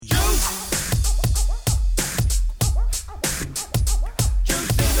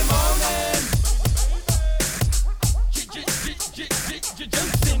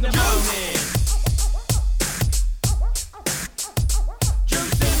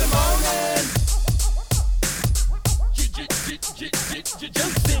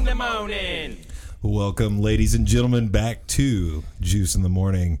Cronin. Welcome, ladies and gentlemen, back to Juice in the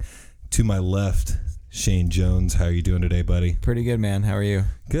Morning. To my left, Shane Jones. How are you doing today, buddy? Pretty good, man. How are you?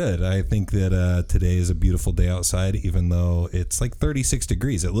 Good. I think that today is a beautiful day outside, even though it's like 36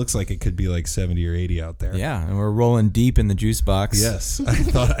 degrees. It looks like it could be like 70 or 80 out there. Yeah, and we're rolling deep in the juice box. Yes. I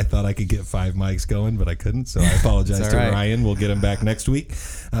thought I could get 5 mics going, but I couldn't, so I apologize to Ryan. We'll get him back next week.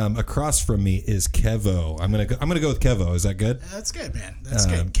 Across from me is Kevo. I'm gonna go with Kevo. Is that good? That's good, man. That's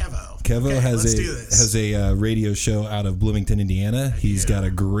good. Kevo. Kevo has a radio show out of Bloomington, Indiana. He's got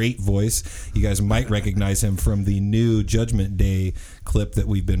a great voice. You guys might recognize him from the new Judgment Day clip that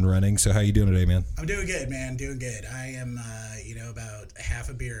we've been running. So how you doing today, man? I'm doing good, man. Doing good. I am, about half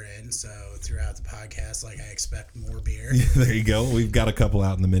a beer in. So throughout the podcast, I expect more beer. There you go. We've got a couple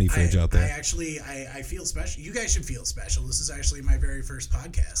out in the mini fridge out there. I feel special. You guys should feel special. This is actually my very first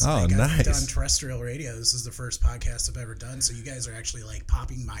podcast. Oh, nice. I've done terrestrial radio. This is the first podcast I've ever done. So you guys are actually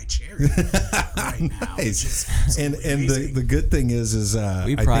popping my cherry right now. Nice. And the good thing is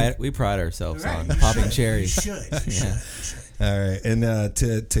we pride ourselves on popping cherries. You should. All right, and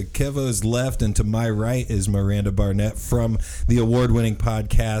to Kevo's left and to my right is Miranda Barnett from the award-winning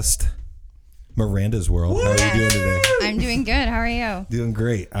podcast Miranda's World. How are you doing today? I'm doing good. How are you? Doing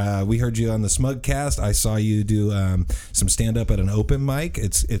great. We heard you on the Smugcast. I saw you do some stand-up at an open mic.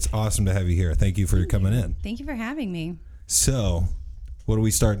 It's awesome to have you here. Thank you for coming in. Thank you for having me. So, what are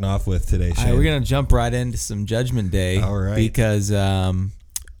we starting off with today, Shane? We're going to jump right into some Judgment Day. All right. Because,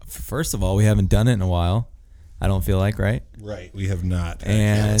 first of all, we haven't done it in a while. I don't feel like, right? Right, we have not.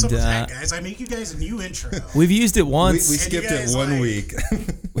 And what's up with that, guys? I make you guys a new intro. We've used it once. We skipped it one week.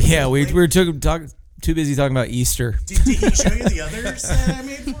 Yeah, we were too busy talking about Easter. Did he show you the others that I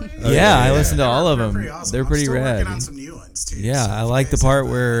made for you? Yeah, I listened to all of them. Pretty awesome. They're pretty I'm still rad. working on some new ones too. Yeah, so I like the part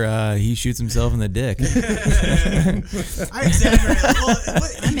where he shoots himself in the dick. I exaggerated.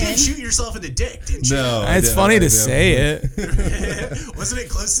 You did shoot yourself in the dick, didn't you? No, it's funny to say it. Wasn't it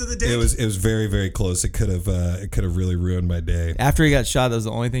close to the dick? It was very, very close. It could have really ruined my day. After he got shot, that was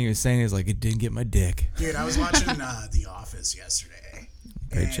the only thing he was saying. He was like, "It didn't get my dick." Dude, I was watching The Office yesterday.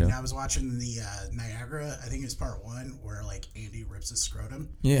 Great show. I was watching the Niagara. I think it was part 1 where Andy rips his scrotum.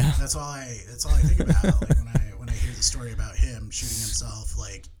 Yeah, that's all I think about. When I hear the story about him shooting himself,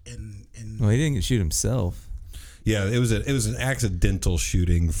 in. Well, he didn't shoot himself. Yeah, it was an accidental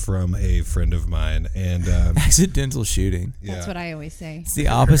shooting from a friend of mine, and accidental shooting. That's what I always say. It's the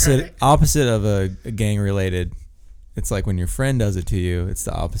opposite of a gang related. It's like when your friend does it to you. It's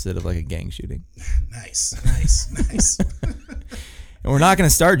the opposite of a gang shooting. Nice. And we're not going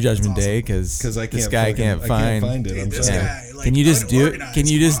to start Judgment Day because this guy can't find it. Dude, I'm sorry. sorry. Guy, Can you just do it? Can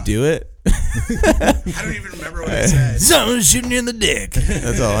you just do it? I don't even remember what I said. Someone's shooting you in the dick.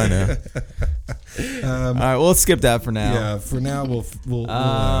 That's all I know. All right, well, let's skip that for now. Yeah, for now we'll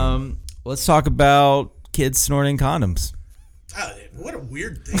let's talk about kids snorting condoms. Oh, what a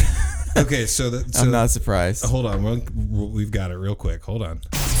weird thing. Okay, so I'm not surprised. Hold on, we've got it real quick. Hold on.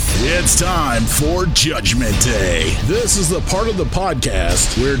 It's time for Judgment Day. This is the part of the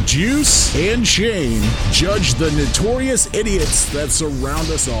podcast where Juice and Shane judge the notorious idiots that surround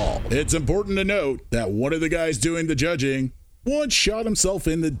us all. It's important to note that one of the guys doing the judging once shot himself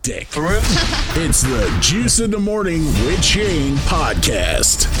in the dick. For real? It's the Juice in the Morning with Shane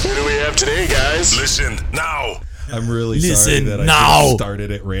podcast. Who do we have today, guys? Listen now. I'm really sorry that I just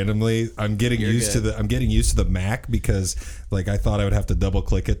started it randomly. I'm getting used to the Mac because I thought I would have to double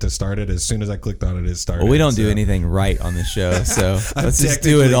click it to start it. As soon as I clicked on it, it started. Well, we don't do anything right on the show, so let's just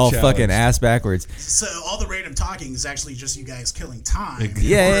do it all fucking ass backwards. So all the random talking is actually just you guys killing time.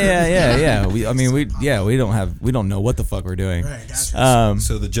 Yeah. We don't know what the fuck we're doing. Right, gotcha.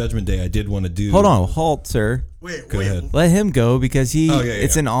 So the Judgment Day, I did want to do. Hold on, halt, sir. Wait, ahead. Let him go because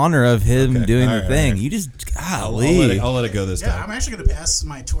it's in honor of him doing the thing. You just I'll let it go this time. I'm actually going to pass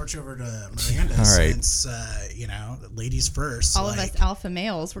my torch over to Miranda. All right. Since ladies first. All of us alpha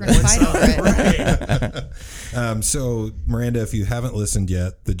males, we're going to fight over it. So Miranda, if you haven't listened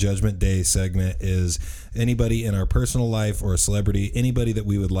yet, the Judgment Day segment is anybody in our personal life or a celebrity, anybody that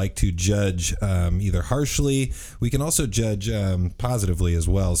we would like to judge either harshly. We can also judge positively as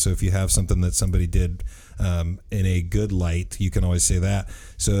well. So if you have something that somebody did in a good light, you can always say that.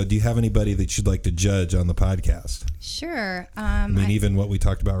 So do you have anybody that you'd like to judge on the podcast? Sure. Even what we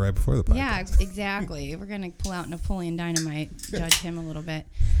talked about right before the podcast. Yeah, exactly. We're going to pull out Napoleon Dynamite, judge him a little bit.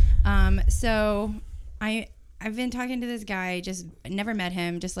 So I've been talking to this guy, just never met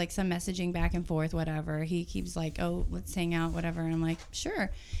him, just some messaging back and forth, whatever. He keeps oh, let's hang out, whatever. And I'm like,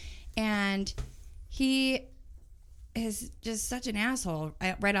 sure. And he is just such an asshole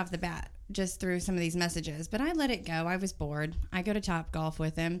right off the bat. just through some of these messages, but I let it go. I was bored. I go to Top Golf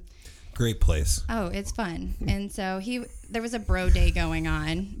with him. Great place. Oh, it's fun. And so there was a bro day going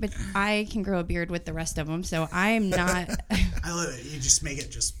on, but I can grow a beard with the rest of them, so I'm not. I love it. You just make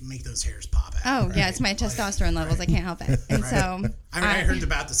those hairs pop out. Oh, right? yeah, it's my testosterone levels. I can't help it. And so I heard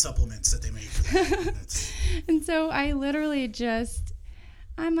about the supplements that they make for that. and so I literally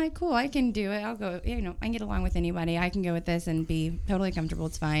I'm like, cool, I can do it. I'll go, I can get along with anybody. I can go with this and be totally comfortable.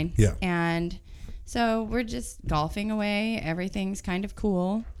 It's fine. Yeah. And so we're just golfing away. Everything's kind of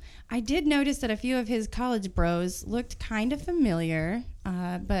cool. I did notice that a few of his college bros looked kind of familiar.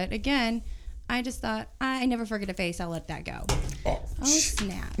 But again, I just thought, I never forget a face. I'll let that go. Oh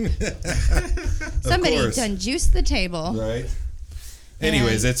snap. Somebody course. done juiced the table. Right.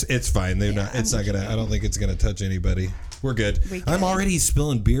 Anyways, it's fine. They're not. It's not gonna. I don't think it's gonna touch anybody. We're good. I'm already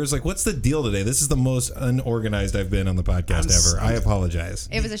spilling beers. Like, what's the deal today? This is the most unorganized I've been on the podcast ever. I apologize.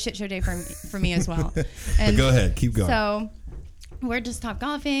 It was a shit show day for me as well. But And go ahead. Keep going. So we're just Top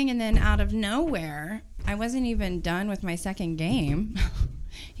Golfing, and then out of nowhere, I wasn't even done with my second game.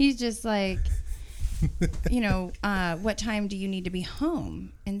 He's just like, what time do you need to be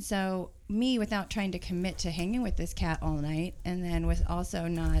home? And so me, without trying to commit to hanging with this cat all night, and then with also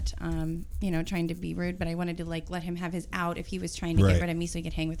not, trying to be rude, but I wanted to let him have his out if he was trying to Right. get rid of me so he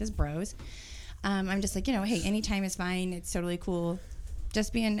could hang with his bros. I'm just like, hey, anytime is fine. It's totally cool.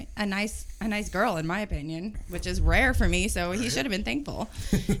 Just being a nice girl, in my opinion, which is rare for me. So he should have been thankful.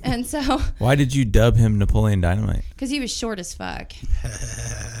 And so, Why did you dub him Napoleon Dynamite? because he was short as fuck.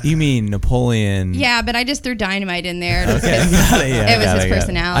 You mean Napoleon? Yeah, but I just threw dynamite in there. Okay. It was his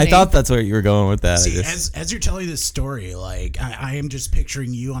personality. I thought that's where you were going with that. See, as you're telling this story, like I am just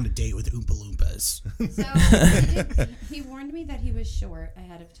picturing you on a date with Oompa Loompas. So he warned me that he was short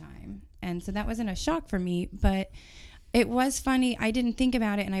ahead of time. And so that wasn't a shock for me, but it was funny. I didn't think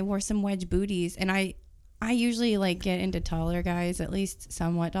about it, and I wore some wedge booties, and I usually get into taller guys, at least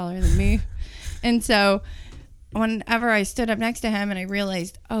somewhat taller than me. And so whenever I stood up next to him and I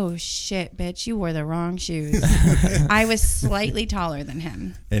realized, oh shit, bitch, you wore the wrong shoes. I was slightly taller than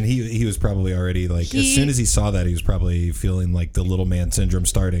him. And he was probably already as soon as he saw that, he was probably feeling like the little man syndrome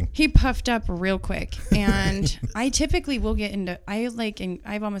starting. He puffed up real quick, and I typically will get into.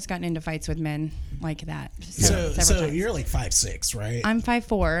 I've almost gotten into fights with men like that. So times. you're like 5'6", right? I'm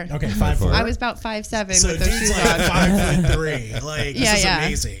 5'4". Okay, 5'4". I was about 5'7" So with those dude's shoes like on. 5'3". Like Yeah, this is yeah.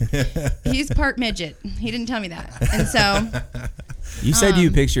 amazing. He's part midget. He didn't tell me that, and so You said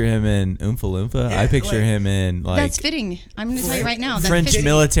you picture him in Oompa Loompa. Yeah, I picture like- him in that's fitting. I'm going to tell you right now. That's French fitting.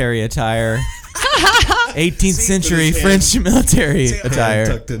 military attire. 18th century Yeah. French military See, attire.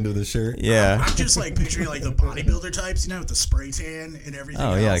 Tucked into the shirt. Yeah. I'm just picturing the bodybuilder types, with the spray tan and everything.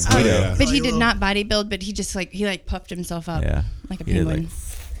 Oh, yeah, else. Guido. yeah. But he did not bodybuild. But he just he puffed himself up Yeah. like a He did, penguin.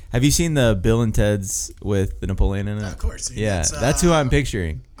 Have you seen the Bill and Ted's with the Napoleon in it? Of course. Yeah, that's who I'm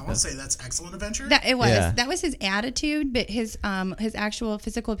picturing. I want to say that's Excellent Adventure. That it was. Yeah. That was his attitude, but his actual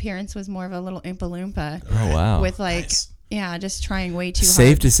physical appearance was more of a little Oompa Loompa. Oh, wow. With Nice. just trying way too Safe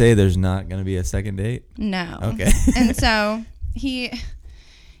hard. to say there's not going to be a second date? No. Okay. And so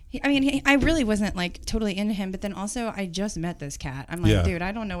I really wasn't totally into him, but then also I just met this cat. I'm like, Yeah. dude,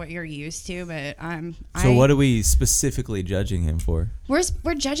 I don't know what you're used to, but So what are we specifically judging him for?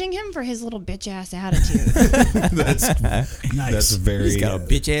 we're judging him for his little bitch ass attitude. Nice. That's very. He's got a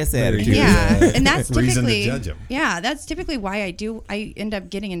bitch ass very attitude. good, Yeah, and that's reason typically to judge him. Yeah, that's typically why I end up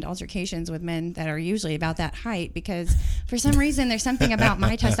getting into altercations with men that are usually about that height, because for some reason there's something about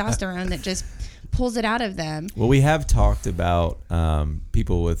my testosterone that just pulls it out of them. Well, we have talked about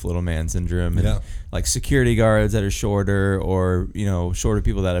people with little man syndrome and like security guards that are shorter, or shorter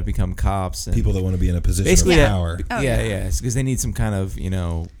people that have become cops and People that want to be in a position basically of power. yeah, because they need some kind of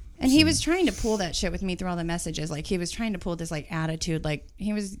And he was trying to pull that shit with me through all the messages. He was trying to pull this attitude.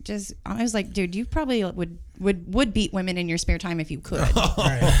 He was just. I was like, dude, you probably would beat women in your spare time if you could.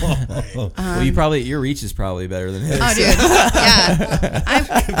 Right. well, your reach is probably better than his. Oh, dude, yeah.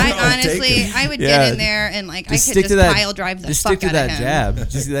 I honestly, take I would Yeah. get in there and I could stick just to that, pile drive the just fuck stick to out that of him. jab.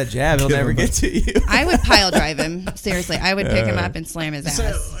 Just do that jab. He'll never get to you. I would pile drive him. Seriously, I would pick him up and slam his ass.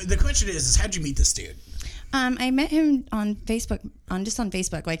 So the question is how'd you meet this dude? I met him on Facebook, on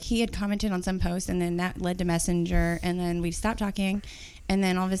Facebook. He had commented on some post, and then that led to Messenger, and then we stopped talking, and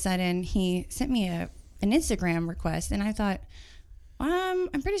then all of a sudden he sent me an Instagram request, and I thought,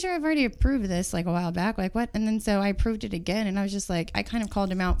 I'm pretty sure I've already approved this a while back. What? And then so I approved it again, and I was just I kind of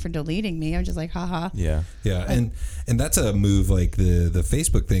called him out for deleting me. I was just like, haha. Yeah. Yeah, and that's a move the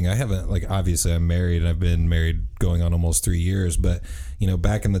Facebook thing. I haven't obviously I'm married and I've been married going on almost 3 years, but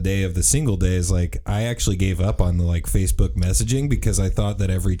back in the day of the single days, like I actually gave up on the like Facebook messaging because I thought that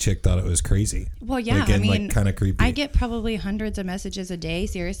every chick thought it was crazy. Well, yeah, like, and, like kind of creepy. I get probably hundreds of messages a day,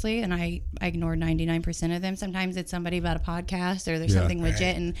 seriously, and I ignore 99% of them. Sometimes it's somebody about a podcast or there's something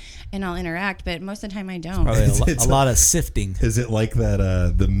legit, and I'll interact, but most of the time I don't. Probably a lot of sifting. Is it like that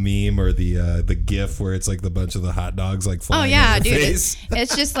the meme or the GIF where it's like the bunch of the hot dogs like flying? Oh yeah, in your dude! face?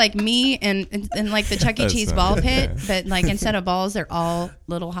 It's just like me and like the Chuck E. Cheese ball pit, but like instead of balls, they're all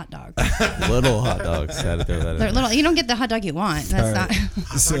little hot dogs. Little hot dogs. Had to throw that in. They're little. You don't get the hot dog you want. That's not.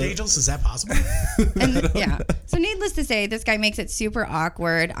 Hot dog angels, is that possible? And yeah. So needless to say, this guy makes it super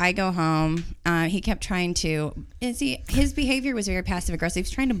awkward. I go home. He kept trying to. And see, his behavior was very passive aggressive. He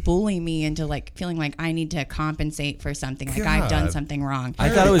was trying to bully me into like feeling like I need to compensate for something. Like I've done something wrong. I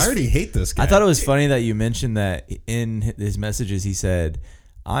already hate this guy. I thought it was funny that you mentioned that in his messages he said,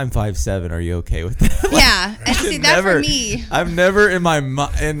 "I'm 5'7". Are you okay with that?" Yeah, and see that for me. I've never in my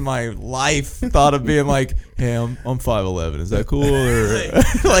life thought of being like, "Hey, I'm 5'11". Is that cool?"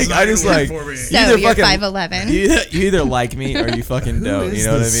 Or like I just like So you're 5'11". You either like me or you fucking don't. You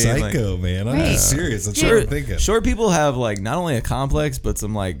know what I mean? Psycho man. I'm Right. serious. That's what I'm thinking. Short people have like not only a complex but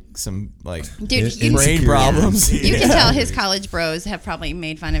some Dude, you brain problems. You can tell his college bros have probably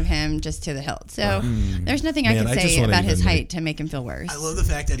made fun of him just to the hilt. So there's nothing I Man, can I just say wanna about his even, height like- to make him feel worse. I love the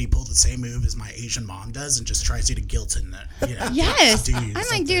fact that he pulled the same move as my Asian mom does and just tries you to guilt in that. Yes, do I'm like,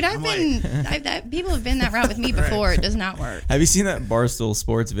 something. dude, people have been that route with me before. It does not work. Have you seen that Barstool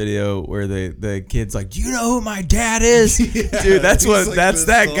Sports video where the kid's like, "Do you know who my dad is?" Dude, that's like that's this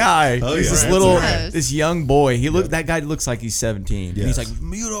that whole- guy. Oh, He's yeah. this Right. little, Yes. this young boy. That guy looks like he's 17. And he's Yes. like,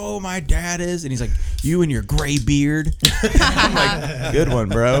 "You know who my dad is?" And he's like, "You and your gray beard." I'm like, good one,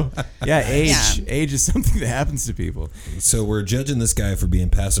 bro. Yeah, age is something that happens to people. So we're judging this guy for being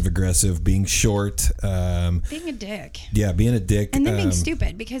passive aggressive, being short, Being a dick. being a dick, And then being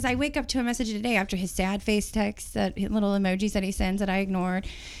stupid, because I wake up to a message today after his sad face text, that little emojis that he sends that I ignored.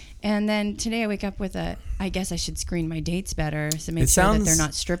 And then today I wake up with I guess I should screen my dates better to make sure that they're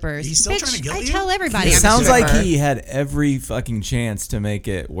not strippers. He's still trying to guilt I you? tell everybody It I'm sounds a like stripper. he had every fucking chance to make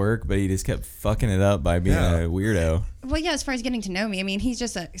it work, but he just kept fucking it up by being a weirdo. Well, yeah, as far as getting to know me, I mean, he's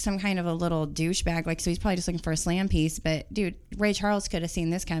just some kind of a little douchebag. Like, so he's probably just looking for a slam piece. But, dude, Ray Charles could have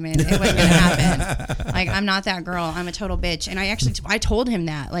seen this coming. It wasn't going to happen. Like, I'm not that girl. I'm a total bitch. And I told him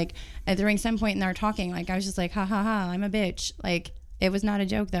that. Like, during some point in our talking, like, I was just like, ha, ha, ha, I'm a bitch. Like, it was not a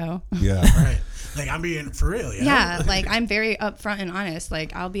joke, though. Yeah. Right. Like, I'm being for real. Yeah, like, I'm very upfront and honest.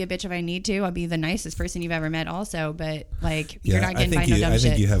 Like, I'll be a bitch if I need to. I'll be the nicest person you've ever met also. But, like, you're not getting by no dumb I shit.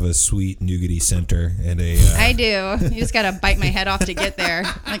 think you have a sweet nougaty center and a. I do. You just got to bite my head off to get there.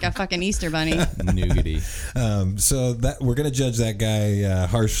 Like a fucking Easter bunny. Nougaty. So that we're gonna judge that guy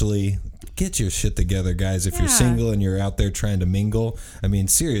harshly. Get your shit together, guys. If you're single and you're out there trying to mingle, I mean,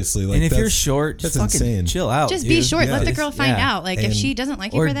 seriously, like, And if you're short, that's just fucking insane. chill out. Just dude. be short. Yeah, Let the just- girl find out. Like, if And- she doesn't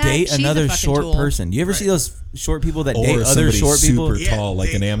like you Or for that, date she's another a fucking short tool. person. You ever see those short people that date Or other somebody short people? super tall,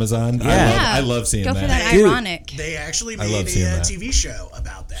 like an Amazon. Yeah. I love seeing Go that. for that Dude. ironic. They actually I made love seeing a that. TV show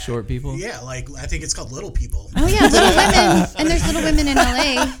about that. Short people? Yeah, like I think it's called Little People. Oh yeah, Little Women, and there's Little Women in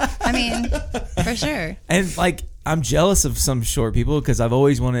LA. I mean, for sure. And like, I'm jealous of some short people because I've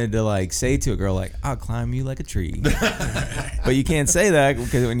always wanted to like say to a girl like, "I'll climb you like a tree," but you can't say that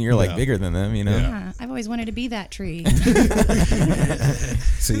because when you're like bigger than them, you know. Yeah, I've always wanted to be that tree.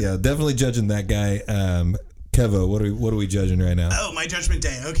 So yeah, definitely judging that guy. Kevo, what are we judging right now? Oh, my judgment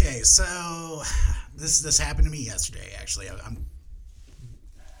day. Okay, so this happened to me yesterday. Actually, I'm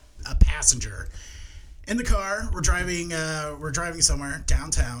a passenger in the car. We're driving somewhere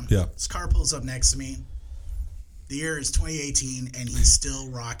downtown. Yeah. This car pulls up next to me. The year is 2018, and he's still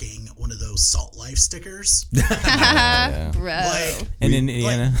rocking one of those Salt Life stickers. Bro. Like, And in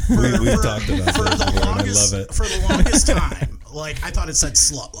Indiana, We've talked about for that the before, and I longest love it. for the longest time, like I thought it said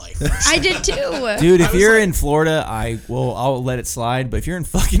Slut Life. I did too. dude, if I was you're like- in Florida, I'll let it slide. But if you're in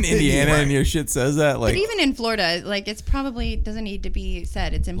fucking Indiana and your shit says that, like, But even in Florida, like, it's probably doesn't need to be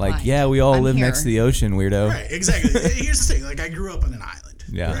said. It's implied. like, yeah, we all I'm live here. next to the ocean, weirdo. Right, exactly. Here's the thing: like I grew up on an island.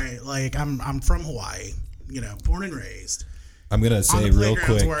 Yeah. Right. Like I'm from Hawaii. You know, born and raised. I'm gonna On say the real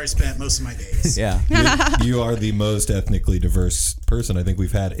playground's quick, where I spent most of my days. Yeah, you are the most ethnically diverse person I think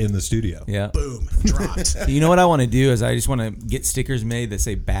we've had in the studio. yeah. Boom, dropped. You know what I want to do is I just want to get stickers made that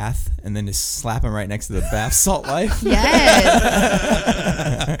say bath and then just slap them right next to the bath salt life. Yes.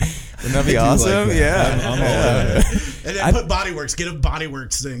 Wouldn't that be like awesome? that. Yeah. I'm all about it. And then put Bodyworks. Get a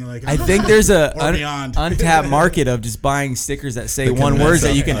Bodyworks thing. Like I think there's a Or beyond. untapped market of just buying stickers that say That can one word mess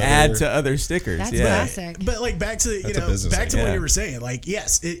that you up can other- add to other stickers. That's yeah. classic. But like back to That's a business back to idea. what you were saying. Like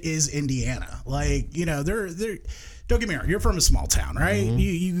yes, it is Indiana. Like there's don't get me wrong, you're from a small town, right?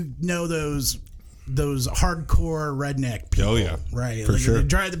 You know those hardcore redneck people. Oh, yeah. Right. For sure. They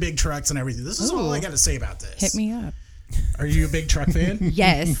drive the big trucks and everything. This is all I got to say about this. Hit me up. Are you a big truck fan?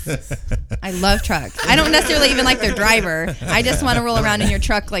 Yes. I love trucks. I don't necessarily even like their driver. I just want to roll around in your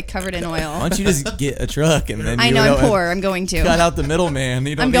truck like covered in oil. Why don't you just get a truck and then I know I'm poor. I'm going to. Cut out the middleman.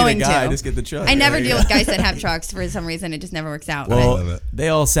 You don't I'm need going a guy. to. Just get the truck. I never There you deal go. with guys that have trucks for some reason. It just never works out. Well, love it. they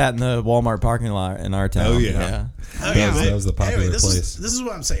all sat in the Walmart parking lot in our town. Oh, yeah. That was the popular place. This is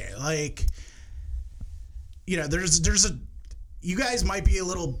what I'm saying. Like, you know, there's a. You guys might be a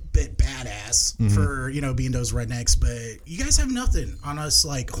little bit badass for, you know, being those rednecks, but you guys have nothing on us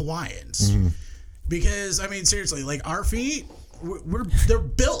like Hawaiians. Because, I mean, seriously, like our feet, they're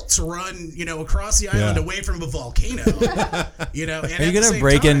built to run, you know, across the island away from a volcano. You know, and Are you gonna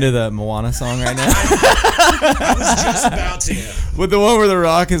break into the Moana song right now? I was just about to. With the one where the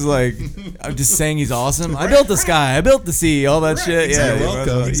Rock is like, I'm just saying he's awesome. I built the sky, I built the sea, all that shit. exactly. Yeah, You're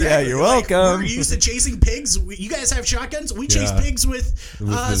welcome. Exactly. Yeah, you're Like, welcome. we're used to chasing pigs. You guys have shotguns. We chase pigs with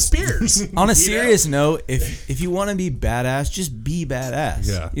this- spears. On a you serious note, if you want to be badass, just be badass.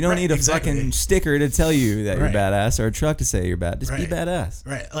 Yeah. You don't Right, need a exactly. fucking sticker to tell you that Right. you're badass or a truck to say you're bad. Just be Right. badass.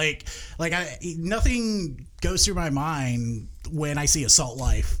 Right. Like nothing goes through my mind when I see a Salt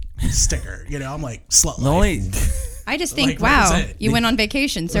Life sticker. You know, I'm like, slut The life. only I just think, Like, wow, represent. you went on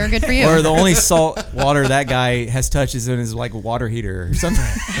vacation, sir. Good for you. or the only salt water that guy has touched is in his like water heater or something.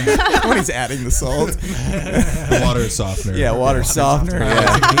 When he's adding the salt. The water softener. Yeah, water softener.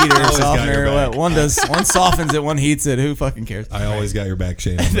 Yeah, heater, Always got softener. your back. What? One softens it, one heats it. Who fucking cares? I always got your back,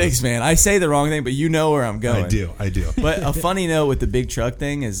 Shane. on Thanks, this. man. I say the wrong thing, but you know where I'm going. I do. But a funny note with the big truck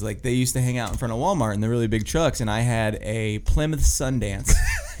thing is like they used to hang out in front of Walmart in the really big trucks, and I had a Plymouth Sundance.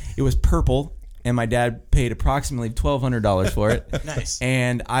 It was purple, and my dad paid approximately $1,200 for it. Nice.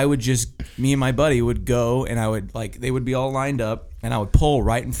 And I would just, me and my buddy would go, and I would like they would be all lined up, and I would pull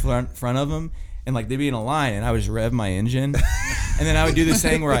right in front of them, and like they'd be in a line, and I would just rev my engine, and then I would do this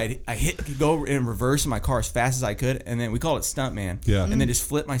thing where I go in reverse in my car as fast as I could, and then we call it stuntman. Yeah. And then just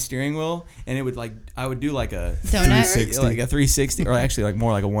flip my steering wheel, and it would like I would do like a Donut. 360. like a 360, or actually like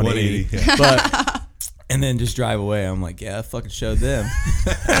more like a 180. 180, yeah. But and then just drive away. I'm like, yeah, I fucking showed them.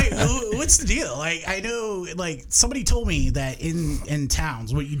 Hey, what's the deal? Like, I know, like somebody told me that in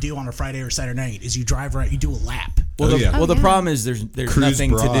towns, what you do on a Friday or Saturday night is you drive around, you do a lap. Well, Oh, the, yeah. well, the yeah. problem is there's Cruise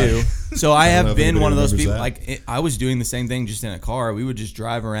nothing Broad. to do. So I know have if been anybody one of those remembers people. that. Like I was doing the same thing just in a car. We would just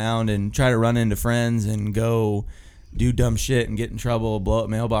drive around and try to run into friends and go do dumb shit and get in trouble, blow up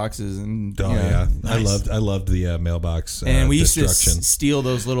mailboxes, and Oh you know, yeah, Nice. I loved the mailbox. And we used to destruction. steal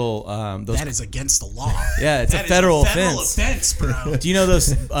those little those. That is against the law. Yeah, it's a That is federal offense, bro. Do you know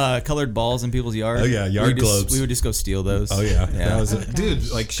those colored balls in people's yards? Oh, yeah, yard globes. We would just go steal those. Oh yeah, Yeah. that was it,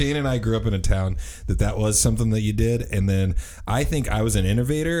 dude. Like Shane and I grew up in a town that was something that you did, and then I think I was an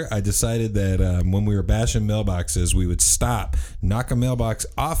innovator. I decided that when we were bashing mailboxes, we would stop, knock a mailbox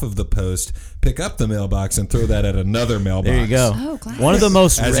off of the post, pick up the mailbox, and throw that at another mailbox. There you go. Oh, class. One of the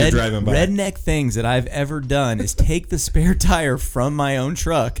most As you're driving by. redneck things that I've ever done is take the spare tire from my own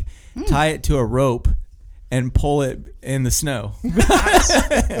truck, tie it to a rope, and pull it in the snow.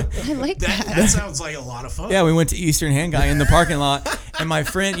 I like that. That sounds like a lot of fun. Yeah, we went to Eastern Hand Guy in the parking lot, and my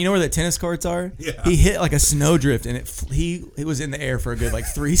friend, you know where the tennis courts are? Yeah. He hit like a snowdrift, and it was in the air for a good like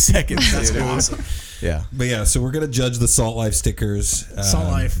 3 seconds. That's dude. It was- awesome. Yeah. But yeah, so we're gonna judge the Salt Life stickers, Salt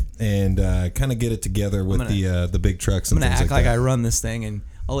Life. and kind of get it together with the big trucks. I'm And gonna things act like that. I run this thing, and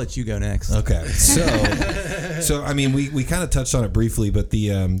I'll let you go next. Okay, so I mean, we kind of touched on it briefly, but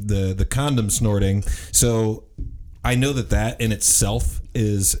the condom snorting. So I know that in itself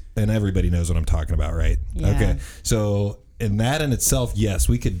is, and everybody knows what I'm talking about, right? Yeah. Okay, so. And that in itself, yes,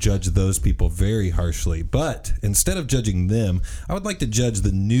 we could judge those people very harshly. But instead of judging them, I would like to judge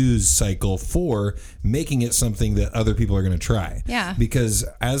the news cycle for making it something that other people are going to try. Yeah. Because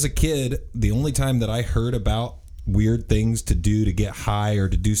as a kid, the only time that I heard about weird things to do to get high or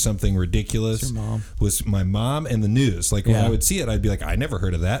to do something ridiculous was my mom and the news. Like when Yeah. I would see it, I'd be like, I never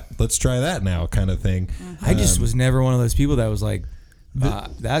heard of that. Let's try that now, kind of thing. I just was never one of those people that was like,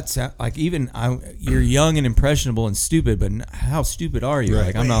 that's like you're young and impressionable and stupid, but how stupid are you? Right.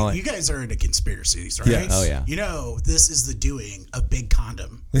 Like I'm not like you guys are into conspiracies, right? Yes. Oh, yeah. You know, this is the doing of Big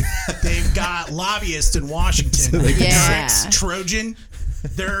Condom. They've got lobbyists in Washington. Yeah. Trojan.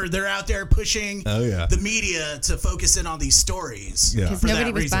 They're out there pushing Oh, yeah. the media to focus in on these stories. Yeah. Because for nobody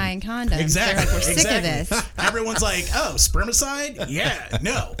that was reason. buying condoms. Exactly. They're like, we're sick of exactly. this. Everyone's like, oh, spermicide? Yeah.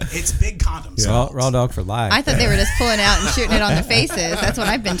 No, it's big condoms. raw dog for life. I thought they were just pulling out and shooting it on their faces. That's what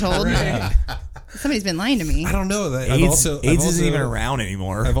I've been told. Somebody's been lying to me. I don't know. AIDS isn't even around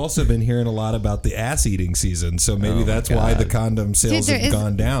anymore. I've also been hearing a lot about the ass eating season, so maybe that's why the condom sales Dude, have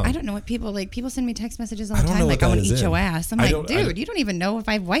gone down. I don't know what people like. People send me text messages all the I don't time, know like, what "I want that to is eat your in. ass." I'm I like, don't- dude, you don't even know if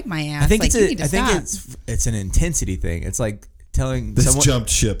I've wiped my ass. I think like, you need to I think stop. it's an intensity thing. It's like telling This someone jumped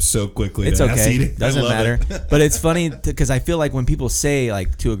ship so quickly. it's to ass okay. eating. I Doesn't love matter. it. But it's funny because I feel like when people say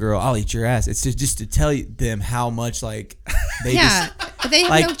like to a girl, "I'll eat your ass," it's just to tell them how much like they Yeah, just but they have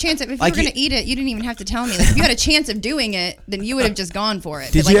like- no chance. If you like were going to eat it, you didn't even have to tell me. Like, if you had a chance of doing it, then you would have just gone for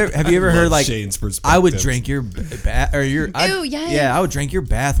it. Did But, you like, ever, have you ever I heard love like Shane's I would perspectives. drink your bath or your Ew, yes. yeah I would drink your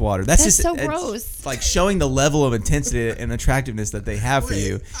bath water. That's That's just so it's gross. like showing the level of intensity and attractiveness that they have for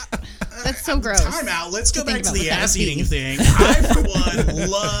you. That's so gross. Time out. Let's go Think back to about the what that ass would eating be. thing. I, for one,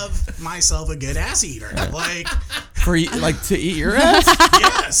 love myself a good ass eater. Like, For you, like to eat your ass.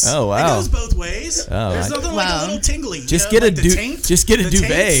 yes. Oh, wow. It goes both ways. Oh, There's nothing like Wow. a little tingly. Just you know, get like the taint, just get a the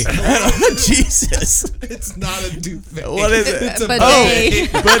duvet. taints. Jesus. It's not a duvet. What is it? It's a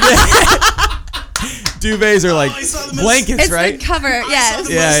Bidet. Duvets are like I saw the most- blankets, It's right? the cover. I saw Yes.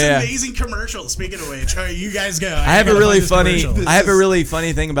 the Yeah, most yeah. amazing commercial. Speaking of which, all right, you guys go. I have a gotta really find this funny. commercial. I have a really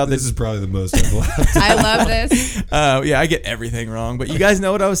funny thing about This this. is probably the most I've laughed. I love this. Yeah, I get everything wrong, but you guys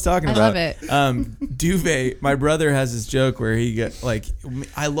know what I was talking I about. love it. Duvet. My brother has this joke where he get like,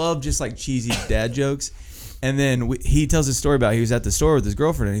 I love just like cheesy dad jokes, and then he tells a story about he was at the store with his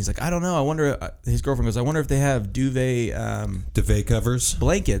girlfriend, and he's like, I don't know, I wonder. His girlfriend goes, I wonder if they have duvet Duvet covers.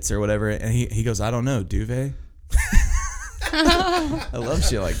 blankets or whatever, and he goes, I don't know, duvet. I love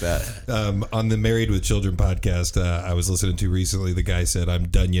shit like that. On the Married with Children podcast, I was listening to recently, the guy said, "I'm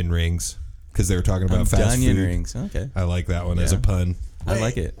Dunyan rings," because they were talking about fast Onion food. rings. Okay, I like that one as a Yeah. pun. I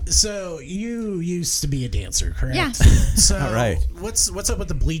like it. So you used to be a dancer, correct? Yeah. So All right. what's up with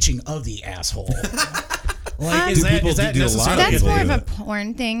the bleaching of the asshole? Like, Do is that, people is that do a lot of necessarily That's people more do of a that.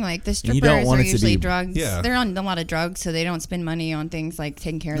 porn thing. Like the don't strippers want are it to usually be- drugs. Yeah. They're on a lot of drugs, so they don't spend money on things like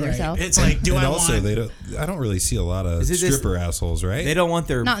taking care of Right. themselves. It's like, do And I also, want? they don't. I don't really see a lot of Is it this- stripper assholes, right? They don't want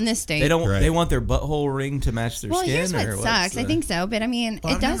their Not in this state. They don't. Right. They want their butthole ring to match their Well, skin. here's what or what's sucks. I the- think so, but I mean,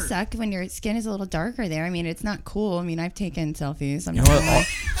 Well, it I've does never- suck when your skin is a little darker there. I mean, it's not cool. I mean, I've taken selfies. I'm You not know what? gonna lie.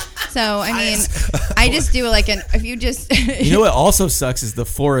 So I mean, I just do like an if you just. You know what also sucks is the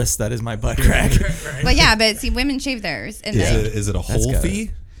forest that is my butt crack. But yeah, but see, women shave theirs, and Is it a whole got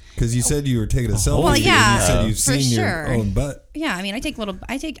fee? Because you said you were taking a selfie. Well, and yeah, you said you've for seen sure. your own butt. yeah, I mean, I take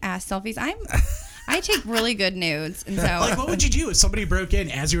ass selfies. I take really good nudes, and so Like, what would you do if somebody broke in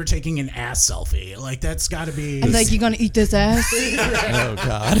as you were taking an ass selfie? Like, that's got to be. I'm like, you gonna eat this ass? Oh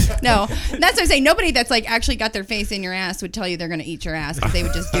God. No, that's what I'm saying. Nobody that's like actually got their face in your ass would tell you they're gonna eat your ass because they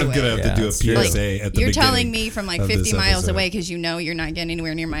would just do I'm it. gonna have Yeah, to do a that's true. PSA at the You're beginning telling me from like of 50 this miles episode. away because you know you're not getting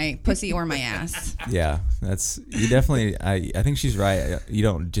anywhere near my pussy or my ass. Yeah, that's you definitely. I think she's right. You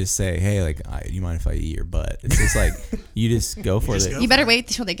don't just say, "Hey, like, you mind if I eat your butt?" It's just like you just go for just it, go You better wait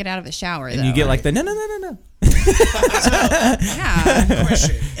till they get out of the shower. and though. you get like the no. yeah.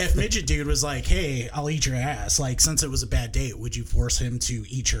 Question: if midget dude was like, "Hey, I'll eat your ass," like since it was a bad date, would you force him to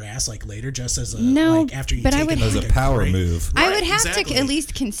eat your ass like later, just as a No, like after you but I take would- it As a like power great- move. I Right, would have exactly. to at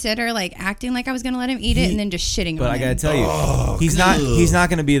least consider like acting like I was gonna let him eat it and then just shitting But on I gotta him. tell you, he's not. He's not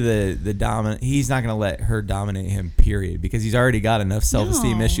gonna be the dominant. He's not gonna let her dominate him. Period. Because he's already got enough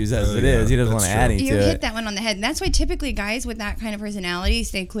self-esteem No. issues as Oh, it yeah, is. He doesn't want that's to add true. any You to hit it. that one on the head. And that's why typically guys with that kind of personality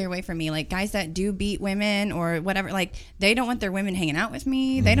stay clear away from me. Like guys that do beat women or whatever, like they don't want their women hanging out with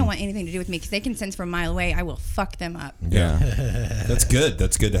me. They don't want anything to do with me because they can sense from a mile away I will fuck them up. Yeah, That's good.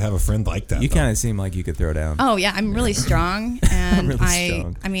 That's good to have a friend like that. you though. kind of seem like you could throw down. Oh yeah, I'm really strong, and Really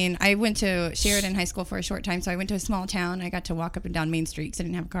strong. I mean, I went to Sheridan High School for a short time, so I went to a small town. I got to walk up and down Main Street because I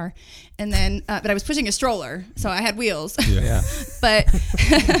didn't have a car, and then, but I was pushing a stroller, so I had wheels. Yeah. But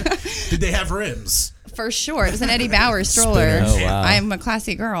Did they have rims? for sure, it was an Eddie Bauer stroller. Oh, wow. I'm a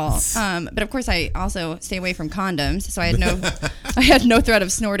classy girl, but of course, I also stay away from condoms, so I had no threat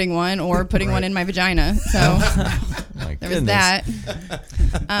of snorting one or putting one in my vagina. So My there was goodness. that.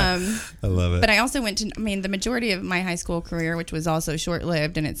 I love it. But I also went to, I mean, the majority of my high school career, which was also short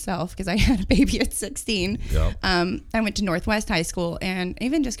lived in itself because I had a baby at 16. Yep. I went to Northwest High School, and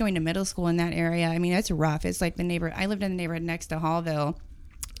even just going to middle school in that area, I mean, it's rough. It's like I lived in the neighborhood next to Hallville.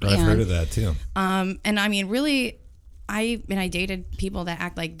 I've heard of that too. And I mean, really, I dated people that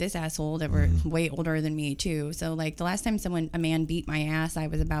act like this asshole that were way older than me too. So like the last time a man beat my ass, I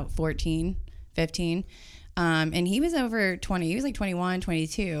was about 14, 15. And he was over 20. He was like 21,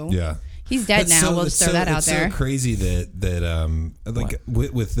 22. Yeah. He's dead That's now. We'll just throw that out it's there. so crazy that like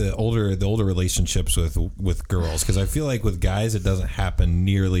with the older relationships with girls, because I feel like with guys it doesn't happen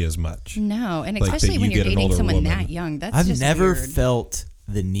nearly as much. No, and Like that especially when you you're get an dating older someone woman. that young. That's I've just never weird. felt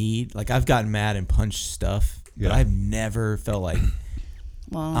the need. Like I've gotten mad and punched stuff, but Yeah. I've never felt like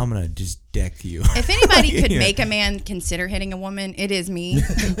Well, I'm gonna just deck you. if anybody could Yeah. make a man consider hitting a woman, it is me.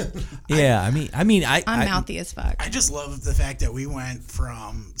 Yeah, I mean, I'm mouthy as fuck. I just love the fact that we went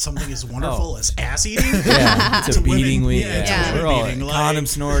from something as wonderful as ass eating yeah, it's a to women- beating. yeah, We're all beating, like- condom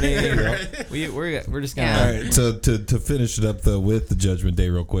snorting. We're just gonna. Yeah. All right, so to finish it up though with the Judgment Day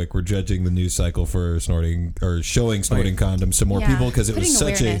real quick, we're judging the news cycle for snorting or showing snorting condoms to more Yeah, people because it was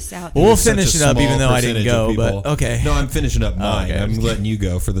putting such a. awareness out We'll there. was such finish a it up, small even though I didn't percentage of go, but people. okay. No, I'm finishing up mine. okay. I'm letting you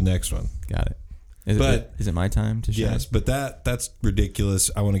go for the next one. Got it. Is But- is it my time to share? Yes, but that's ridiculous.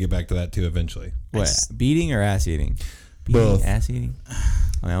 I want to get back to that too eventually. What, beating or ass eating? Beating, Both. ass eating.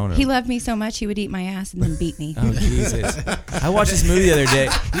 I don't know. He loved me so much he would eat my ass and then beat me. Oh Jesus! I watched this movie the other day.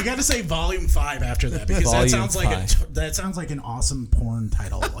 You got to say Volume 5 after that because Volume that sounds like an awesome porn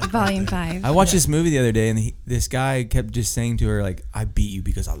title. Like Volume right there. 5. I watched this movie the other day, and this guy kept just saying to her like, "I beat you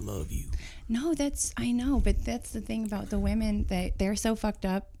because I love you." No, I know, but that's the thing about the women that they're so fucked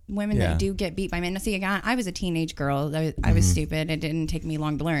up. Women Yeah. that do get beat by men. Now, see, again, I was a teenage girl. I was stupid. It didn't take me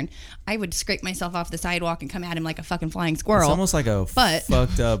long to learn. I would scrape myself off the sidewalk and come at him like a fucking flying squirrel. It's almost like a But-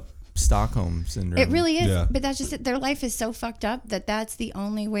 fucked up Stockholm syndrome. It really is, Yeah. but that's just it. Their life is so fucked up that that's the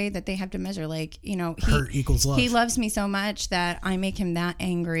only way that they have to measure. Like, Hurt equals love. He loves me so much that I make him that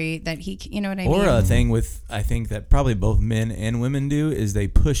angry that he, you know what I Or mean? a thing with, I think that probably both men and women do, is they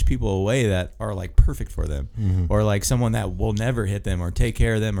push people away that are like perfect for them, or like someone that will never hit them or take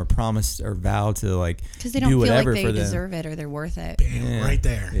care of them or promise or vow to like Because they don't do feel like whatever they for them. deserve it or they're worth it. Bam, Yeah. right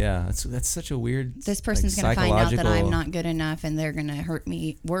there. Yeah, that's such a weird. This person's like, going to find out that psychological- I'm not good enough and they're going to hurt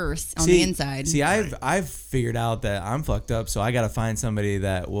me worse on the inside. See, I've figured out that I'm fucked up, so I got to find somebody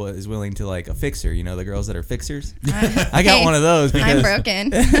that is willing to like a fixer. You know, the girls that are fixers. I got Hey, one of those because I'm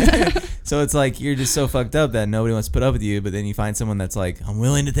broken. so it's like you're just so fucked up that nobody wants to put up with you, but then you find someone that's like, I'm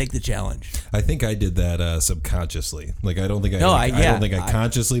willing to take the challenge. I think I did that subconsciously. Like I don't think I. No, I yeah, don't think I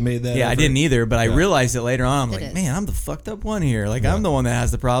consciously made that. Yeah, I effort. didn't either, but I Yeah. realized it later on. I'm It like, is. man, I'm the fucked up one here. Like I'm the one that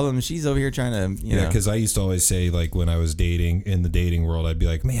has the problem. She's over here trying to, you Yeah, know. because I used to always say, like, when I was dating in the dating world, I'd be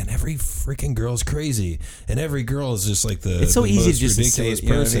like, man, every freaking girl's crazy, and every girl is just like the It's so the easy most just to say ridiculous it, you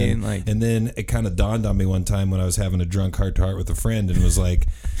know what I person. mean? Like- and then it kind of dawned on me one time when I was having a drunk heart to heart with a friend, and was like,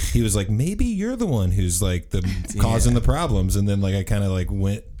 he was like, maybe you're the one who's like the causing the problems, and then like I kind of like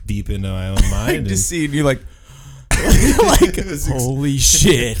went deep into my own mind. and just see you like, like it was holy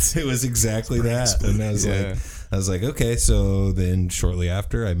shit. it was exactly that, and I was like, okay. So then shortly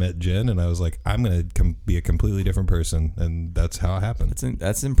after, I met Jen, and I was like, I'm gonna be a completely different person, and that's how it happened.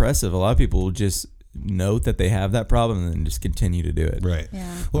 That's impressive. A lot of people will just note that they have that problem and then just continue to do it. Right.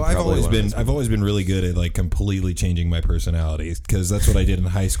 Yeah. Well, I'm probably one of those I've always been really good at like completely changing my personality because that's what I did in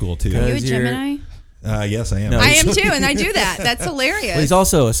high school too. Are you a Because you're- Gemini? Yes, I am. No, I am too, and I do that. That's hilarious. Well, he's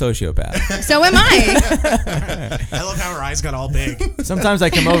also a sociopath. So am I. I love how her eyes got all big. Sometimes I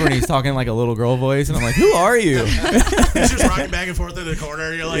come over and he's talking like a little girl voice, and I'm like, "Who are you?" He's just rocking back and forth in the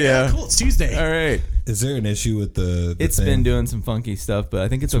corner. You're like, Yeah. oh, cool, it's Tuesday. All right. Is there an issue with the It's thing? been doing some funky stuff, but I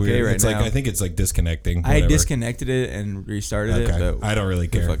think it's okay Weird. right It's now. like I think it's like disconnecting. I whatever. disconnected it and restarted Okay. it, but I don't really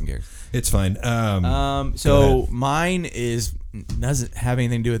who care. fucking cares? It's fine. Go So ahead. mine doesn't have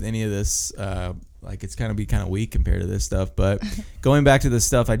anything to do with any of this. Like it's kind of weak compared to this stuff. But going back to the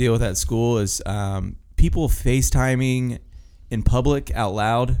stuff I deal with at school is people FaceTiming in public out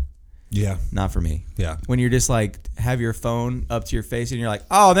loud. Yeah. Not for me. Yeah. When you're just like have your phone up to your face and you're like,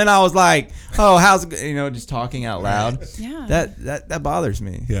 oh, then I was like, oh, how's it, just talking out loud. Yeah. That bothers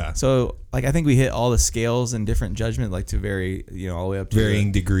me. Yeah. So like I think we hit all the scales and different judgment, like to all the way up to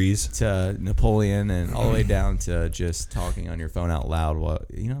Varying degrees. to Napoleon and all the way down to just talking on your phone out loud. I Does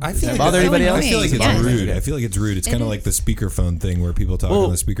feel that like bother it's- anybody so else? I feel like it's Yes. rude. I feel like it's rude. It's kind of like the speakerphone thing where people talk Well,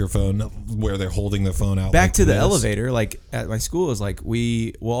 on the speakerphone where they're holding the phone out. Back like to the this. elevator, like at my school, is like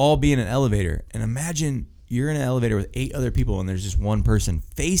we will all be in an elevator, and imagine you're in an elevator with 8 other people, and there's just one person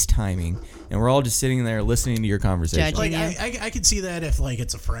FaceTiming, and we're all just sitting there listening to your conversation. Judging. Like I could see that if like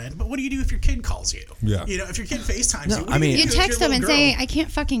it's a friend, but what do you do if your kid calls you? Yeah. You know, if your kid FaceTimes No, you, what I do mean- do You if your text them little and girl- say, I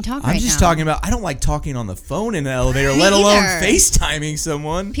can't fucking talk I'm right just now. talking about. I don't like talking on the phone in an elevator, Me let alone either. FaceTiming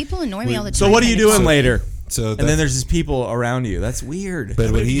someone. People annoy me all the time. So what are you and it's- doing later? So And then that's- there's just people around you. That's weird.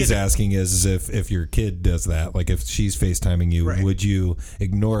 But what if you he's get- asking is if your kid does that, like if she's FaceTiming you, Right. would you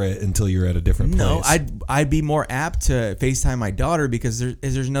ignore it until you're at a different place? No, I'd be more apt to FaceTime my daughter because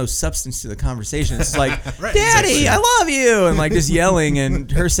there's no substance to the conversation. It's like, Right, Daddy, exactly. I love you, and like just yelling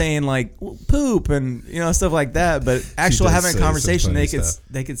and her saying like poop and stuff like that. But actual does having say a conversation, some they funny could stuff.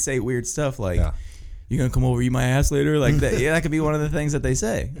 they could say weird stuff like, Yeah. You gonna come over eat my ass later? Like that. Yeah, that could be one of the things that they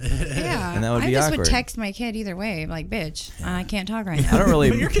say. Yeah, And that would I be just awkward. would text my kid either way, like, bitch, I can't talk right now. I don't really.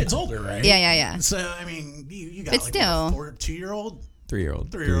 But your kid's older, right? Yeah. So I mean, you got But like still. a 2-year-old.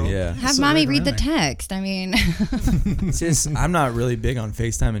 3-year-old. 3-year-old. Yeah. Have So mommy right read the around there. text. I mean, It's just, I'm not really big on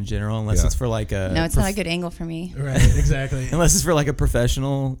FaceTime in general, unless Yeah. it's for like a. no, it's not a good angle for me. Right. Exactly. Unless it's for like a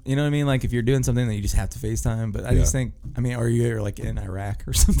professional, you know what I mean? Like if you're doing something that you just have to FaceTime. But I just think, I mean, or you're like in Iraq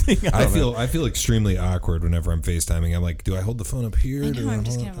or something. I don't know. feel extremely awkward whenever I'm FaceTiming. I'm like, do I hold the phone up here? I Do know, I I'm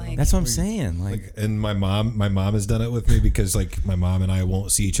just hold kind of it- like, That's what I'm saying. Like and my mom has done it with me because like my mom and I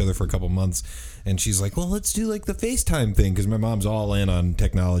won't see each other for a couple months, and she's like, well, let's do like the FaceTime thing because my mom's all in on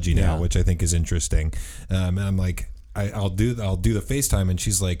technology now, Yeah. which I think is interesting. And I'm like, I'll do the FaceTime, and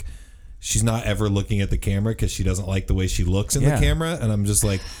she's like, she's not ever looking at the camera because she doesn't like the way she looks in Yeah. the camera, and I'm just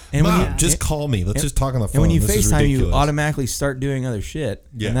like, And when Mom, you- just call me. Let's just talk on the phone. and when you This is FaceTime, you ridiculous. automatically start doing other shit.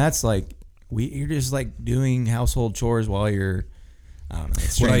 Yeah. And that's like you're just like doing household chores while you're. I don't know.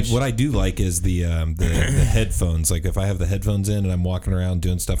 It's strange. What I do like is the headphones. Like if I have the headphones in and I'm walking around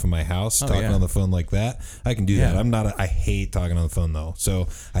doing stuff in my house, talking yeah. on the phone like that, I can do Yeah. that. I hate talking on the phone though, so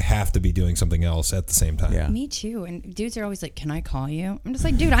I have to be doing something else at the same time. Yeah. me too. And dudes are always like, "Can I call you?" I'm just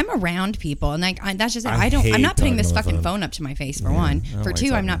like, "Dude, I'm around people," and like that's just it. I I'm hate not putting talking this on the fucking phone. phone up to my face for one. don't For like two,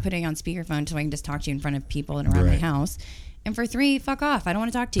 I'm talking. not putting on speakerphone so I can just talk to you in front of people and around my Right. house. And for three, fuck off. I don't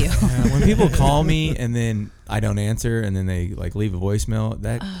want to talk to you. When people call me and then I don't answer and then they like leave a voicemail,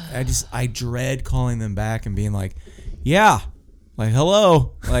 that I dread calling them back and being like, yeah, like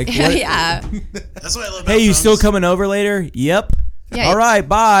hello, like what? Yeah. That's what I love about Hey, you phones. still coming over later? Yep. Yeah. All right,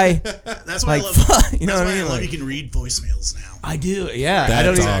 bye. That's why like, I love. fuck, you know that's what I why mean? I love Like- you can read voicemails now. I do. Yeah. That's I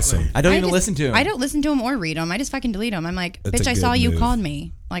don't even, awesome. I don't I even just- listen to them. I don't listen to them or read them. I just fucking delete them. I'm like, That's bitch, a I saw good you move. called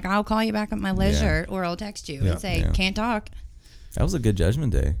me. Like, I'll call you back at my leisure, or I'll text you Yeah. and say, Yeah. can't talk. That was a good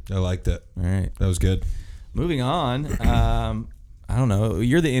Judgment Day. I liked it. All right. That was good. Moving on. I don't know.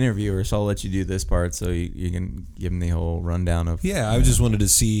 You're the interviewer, so I'll let you do this part so you can give them the whole rundown of. Yeah, I just wanted to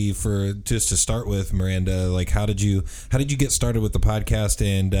see just to start with Miranda, like how did you get started with the podcast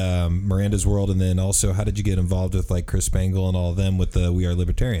and Miranda's World, and then also how did you get involved with like Chris Spangle and all of them with the We Are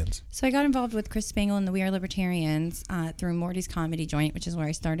Libertarians? So I got involved with Chris Spangle and the We Are Libertarians through Morty's Comedy Joint, which is where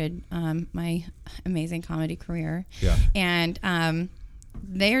I started my amazing comedy career. Yeah. And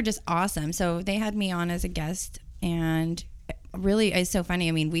they are just awesome. So they had me on as a guest, and really, it's so funny.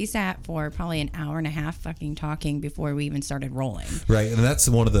 I mean, we sat for probably an hour and a half fucking talking before we even started rolling. Right, and that's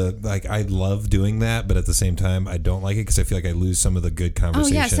one of the like I love doing that, but at the same time I don't like it because I feel like I lose some of the good Oh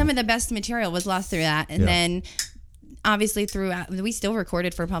conversation. yeah, some of the best material was lost through that, and Yeah. then obviously throughout we still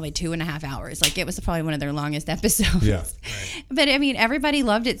recorded for probably 2.5 hours. Like it was probably one of their longest episodes. Yeah. But I mean, everybody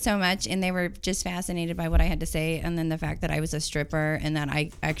loved it so much, and they were just fascinated by what I had to say, and then the fact that I was a stripper and that I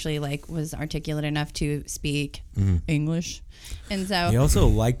actually like was articulate enough to speak English, and so You also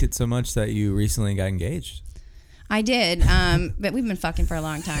liked it so much that you recently got engaged. I did. But we've been fucking for a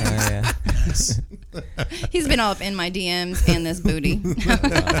long time. Yeah. He's been all up in my DMs and this booty.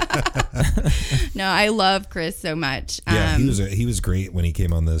 No, I love Chris so much. Yeah, he was great when he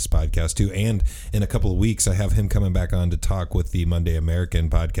came on this podcast too, and in a couple of weeks I have him coming back on to talk with the Monday American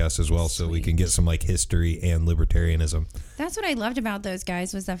podcast as well, so we can get some like history and libertarianism. That's what I loved about those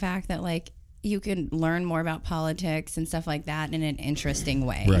guys was the fact that like you could learn more about politics and stuff like that in an interesting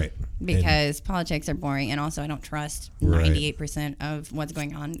way. Right. Because politics are boring, and also I don't trust Right. 98% of what's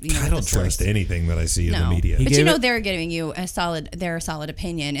going on. You know, I with don't the source. trust anything that I see in the No, media. but you gave know it- they're giving you their solid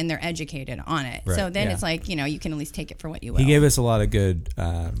opinion, and they're educated on it. Right. So then Yeah. it's like you can at least take it for what you will. He gave us a lot of good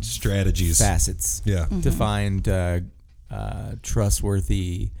Strategies. facets Yeah. Mm-hmm. to find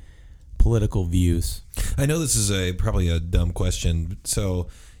trustworthy political views. I know this is probably a dumb question. So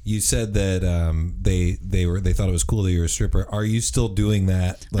you said that they thought it was cool that you were a stripper. Are you still doing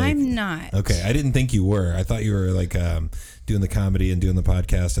that? Like, I'm not. Okay, I didn't think you were. I thought you were like doing the comedy and doing the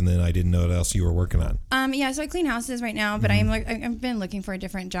podcast, and then I didn't know what else you were working on. Yeah, so I clean houses right now, but Mm-hmm. I've been looking for a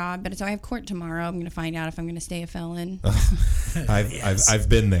different job. But so I have court tomorrow. I'm going to find out if I'm going to stay a felon. I've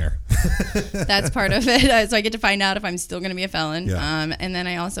been there. That's part of it. So I get to find out if I'm still going to be a felon. Yeah. And then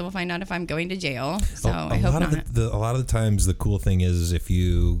I also will find out if I'm going to jail. So a I hope lot not. of a lot of the times, the cool thing is if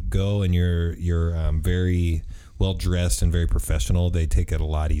you go and you're very well dressed and very professional, they take it a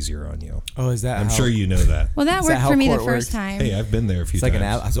lot easier on you. Oh, is that? I'm how, sure you know that. Well, that Is that worked how for me the court first works? time. Hey, I've been there a few It's like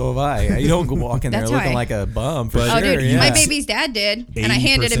times. so have I. You don't go walk in there That's looking why. like a bum. For But- Oh, sure, dude, yeah. my baby's dad did, and I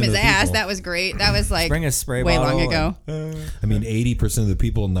handed him 80% his of the ass. people. That was great. That was like Bring a spray way bottle long ago. I mean, 80% of the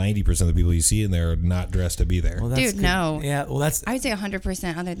people, 90% of the people you see in there are not dressed to be there. Well, that's Dude, good. no. Yeah, well, that's I would say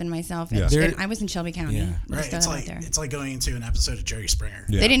 100% other than myself. Yeah. And I was in Shelby County. Yeah. Let's Right. throw that out there. It's like going into an episode of Jerry Springer.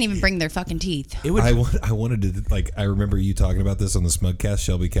 Yeah. They didn't even bring their fucking teeth. it would. I wanted to, like, I remember you talking about this on the Smugcast,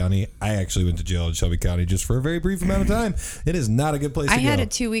 Shelby County. I actually went to jail in Shelby County just for a very brief amount of time. It is not a good place I to go. had a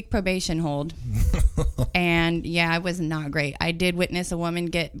 2-week probation hold, and yeah, it was not great. I did witness a woman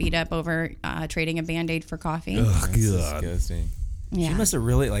get beat up over trading a Band-Aid for coffee. Oh, That's God. disgusting. Yeah. She must have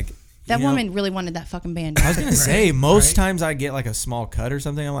really like. That you know, woman really wanted that fucking I was Band-Aid. gonna say most times I get like a small cut or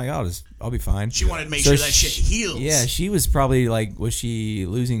something. I'm like, I'll be fine. She wanted to make So sure that shit heals. Yeah, she was probably like, was she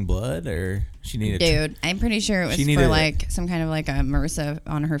losing blood or she needed? Dude, I'm pretty sure it was She for needed like some kind of like a MRSA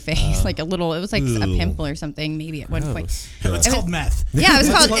on her face, like a little. It was like a Ew. pimple or something, maybe at one point. It's called meth. Yeah, it was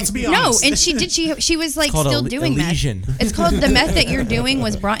called. Let's be no, honest. and she was like called still a doing meth. lesion. It's called the meth that you're doing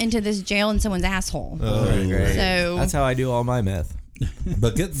was brought into this jail in someone's asshole. Great. So That's how I do all my meth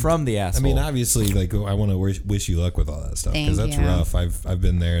But get from the I asshole. mean, obviously, like, I want to wish you luck with all that stuff because Thank that's you. rough. I've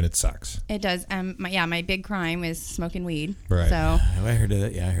been there and it sucks. it does. My big crime is smoking weed. Right. So I heard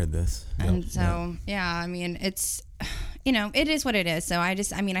it. Yeah, I heard this. and so yeah, I mean it's. It is what it is. So I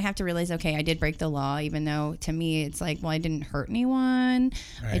have to realize, okay, I did break the law, even though to me it's like, well, I didn't hurt anyone.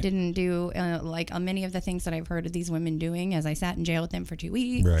 I didn't do many of the things that I've heard of these women doing as I sat in jail with them for 2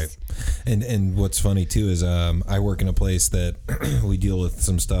 weeks. Right. And what's funny too is I work in a place that we deal with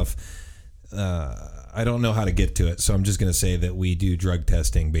some stuff. I don't know how to get to it, so I'm just going to say that we do drug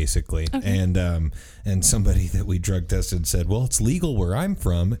testing basically. Okay. And somebody that we drug tested said, "Well, it's legal where I'm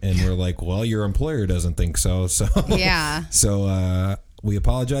from," and we're like, "Well, your employer doesn't think so." So Yeah. So we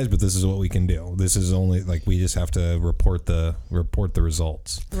apologize, but this is what we can do. This is only like we just have to report the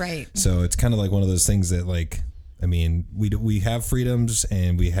results. Right. So it's kind of like one of those things that, like, I mean, we have freedoms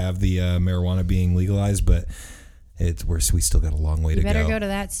and we have the marijuana being legalized, but we still got a long way You to better go. go to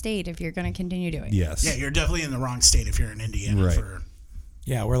that state if you're going to continue doing it. Yes. Yeah, you're definitely in the wrong state if you're in Indiana. Right.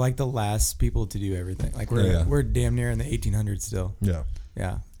 Yeah, we're like the last people to do everything. Like Yeah. we're damn near in the 1800s still. Yeah.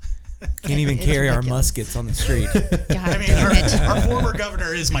 Yeah. Can't even It's carry our ridiculous. muskets on the street. God I mean, damn it. our former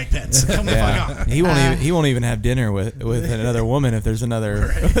governor is Mike Pence. Come the fuck on. He won't even have dinner with another woman if there's another.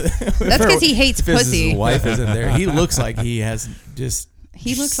 That's because he hates if his pussy. wife isn't there. He looks like he has just.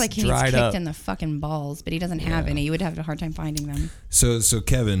 He looks like he needs dried kicked up. in the fucking balls, but he doesn't have any. You would have a hard time finding them. So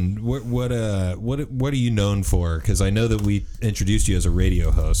Kevin, what are you known for? Because I know that we introduced you as a radio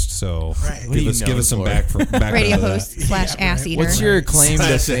host. So Right. What are you give us some known background. Radio to that. host / ass eater. What's your claim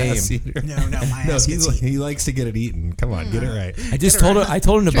to fame? No, my No, ass gets eaten. he likes to get it eaten. Come on, get it right. I just told him. I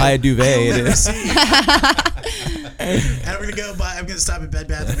told him to buy a duvet. It Never is. see it. And I'm gonna stop at Bed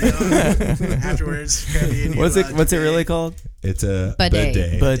Bath & Beyond afterwards. Grab me a new, What's it duvet. really called? It's a Bidet.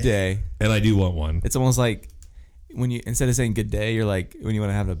 bidet. Bidet. And I do want one. It's almost like when you instead of saying good day, you're like when you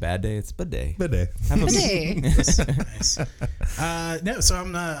want to have a bad day, it's bidet. Bidet. Have a Bidet. Nice. No, so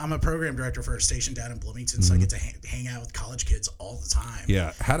I'm a program director for a station down in Bloomington, so I get to hang out with college kids all the time.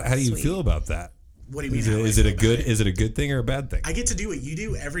 Yeah. How do you feel about that? What do you mean? Is it a good thing or a bad thing? I get to do what you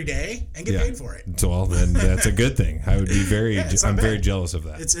do every day and get Yeah. paid for it. So well, then that's a good thing. I would be it's not I'm very bad. jealous of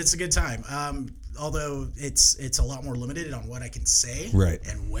that. It's a good time. Although it's a lot more limited on what I can say, Right.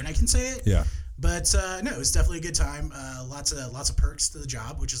 and when I can say it. Yeah. But no, it's definitely a good time. Lots of perks to the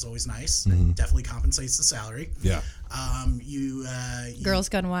job, which is always nice. It definitely compensates the salary. Yeah. You Girls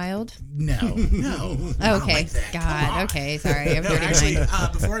Gone Wild? no, I don't Okay. like that. Come God. on. Okay. Sorry. I'm No, 39. actually,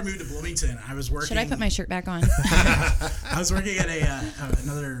 before I moved to Bloomington, I was working. Should I put my shirt back on? I was working at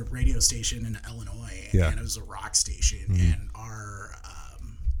another radio station in Illinois, Yeah. and it was a rock station, and our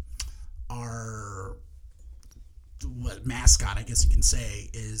mascot, I guess you can say,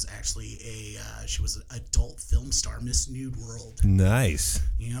 is actually she was an adult film star, Miss Nude World. Nice.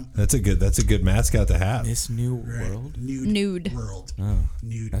 Yep. That's a good mascot to have. This new world. Nude World. Oh,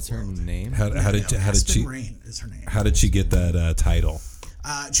 Nude that's her World. name. How did Aspen she Rain is her name. how did she get that title?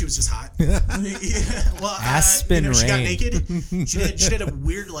 She was just hot. Well, Aspen she got Rain. naked. She did a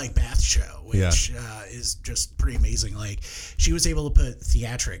weird bath show, which Yeah. is just pretty amazing. Like she was able to put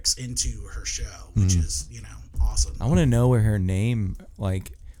theatrics into her show, which is awesome. I want to know where her name,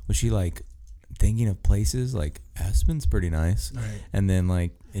 was she thinking of places like Aspen's pretty nice, Right. and then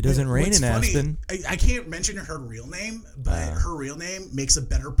it doesn't rain What's in funny, Aspen. I can't mention her real name, but her real name makes a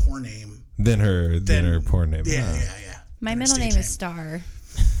better porn name. Than her porn name. Yeah. My Her middle stage name is Star.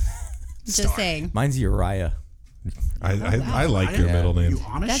 Just Star. saying. Mine's Uriah. I like your middle name. You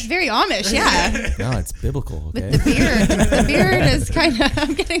Amish? That's very Amish, yeah. No, it's biblical. Okay. With the beard. The beard is kind of,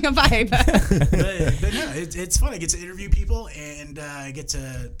 I'm getting a vibe. but no, it's fun. I get to interview people and I get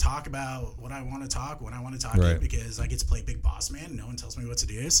to talk about what I want to talk when I want to talk Right. because I get to play big boss man. No one tells me what to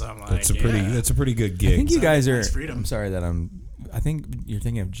do, so I'm like, That's a pretty good gig. I think you guys are. Nice freedom. I'm sorry that I think you're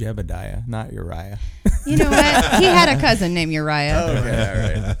thinking of Jebediah, not Uriah. You know what? He had a cousin named Uriah.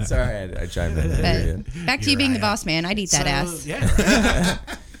 Okay, all right. Sorry, I chimed in. But back to you being the boss man. I'd eat that ass. Yeah. Right.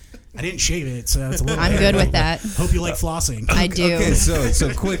 I didn't shave it, so it's a little. I'm good with that. Hope you like flossing. I do. Okay,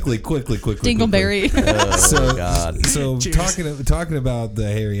 so quickly. Dingleberry. So, God. so talking about the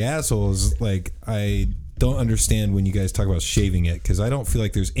hairy assholes, like I don't understand when you guys talk about shaving it because I don't feel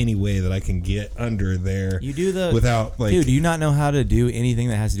like there's any way that I can get under there. You do the without like. Dude, do you not know how to do anything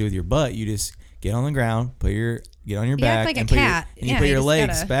that has to do with your butt? You just get on the ground, get on your You back, act like a and put cat. and you Yeah, put you your just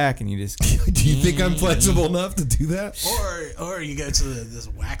legs gotta- back, and you just. Do you think I'm flexible enough to do that? Or you go to this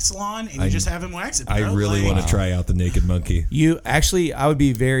wax salon and you just have him wax it. Bro. I really want to try out the naked monkey. You actually, I would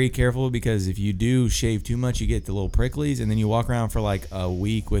be very careful because if you do shave too much, you get the little pricklies, and then you walk around for like a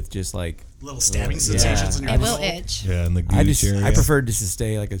week with just like. little stabbing sensations in your It will asshole. itch. Yeah, in the gooch area. I prefer just to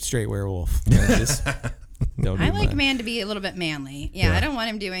stay like a straight werewolf. You know, just don't do I like much. man to be a little bit manly. Yeah, I don't want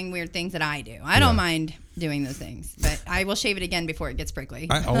him doing weird things that I do. I don't mind doing those things, but I will shave it again before it gets prickly.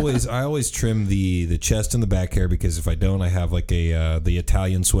 I always trim the chest and the back hair because if I don't, I have like a the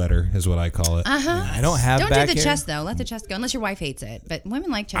Italian sweater is what I call it. I don't have Don't back do the hair. chest though. Let the chest go unless your wife hates it. But women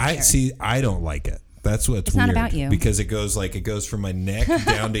like chest hair. I don't like it. That's what's It's weird. not about you. Because it goes from my neck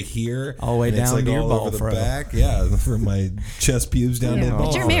down to here. All the way and it's down like to your all ball over the fro. back. Yeah, from my chest pubes down to the ball.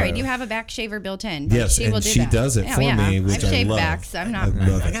 But you're fro. married. You have a back shaver built in. But Yes, she and will do she that. does it for me, which I've I shaved love. backs. I'm not. I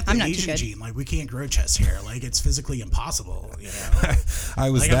love I it. got the I'm not too Asian good. gene. Like we can't grow chest hair. Like it's physically impossible. You know. I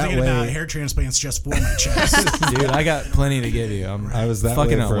was Like I'm that thinking about way. hair transplants just for my chest. Dude, I got plenty to give you. I was that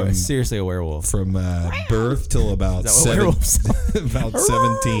fucking way seriously a werewolf. from birth till about Is that what werewolves about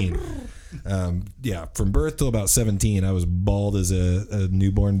 17. From birth till about 17, I was bald as a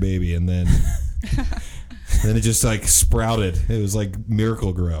newborn baby, and then it just like sprouted. It was like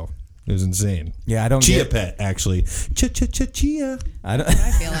Miracle Grow. It was insane. Yeah, I don't Chia get. Pet actually. Chia. I don't.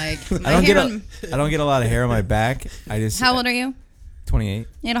 I feel like I don't get. I don't get a lot of hair on my back. I just. How old are you? 28.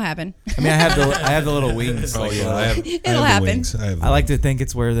 It'll happen. I mean, I have the little wings. Oh like, yeah, I have. It'll the happen. wings. I like to think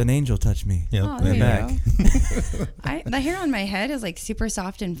it's where an angel touched me. Yep, Oh, there and you back. go. The hair on my head is like super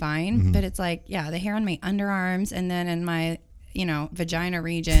soft and fine, but it's like, the hair on my underarms and then in my, vagina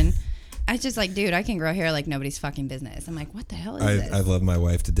region. I just like, dude, I can grow hair like nobody's fucking business. I'm like, what the hell is this? I love my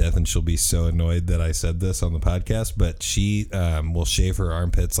wife to death, and she'll be so annoyed that I said this on the podcast. But she will shave her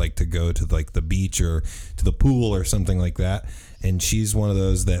armpits like to go to like the beach or to the pool or something like that. And she's one of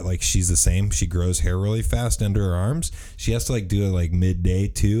those that like she's the same. She grows hair really fast under her arms. She has to like do it like midday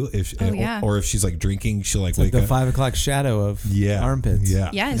too. Or if she's like drinking, she'll like wake The up. 5 o'clock shadow of armpits. Yeah.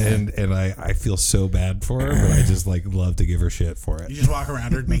 Yes. And I feel so bad for her, but I just like love to give her shit for it. You just walk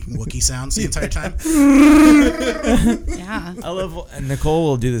around her making Wookiee sounds the entire time. Yeah. I love. And Nicole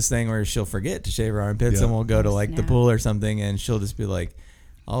will do this thing where she'll forget to shave her armpits, Yeah. and we'll go to like the Snap. pool or something, and she'll just be like,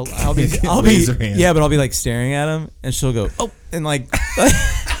 I'll be Laser hand. yeah, but I'll be like staring at him, and she'll go, oh, and like,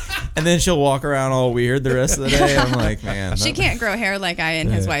 and then she'll walk around all weird the rest of the day. I'm like, man, She can't grow hair like I and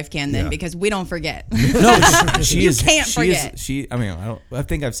his wife can then Yeah. because we don't forget. No, she You is. can't she forget. Is, I mean, I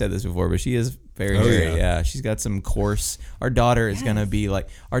think I've said this before, but she is very Oh, hairy. yeah. Yeah, she's got some coarse. Our daughter is gonna be like.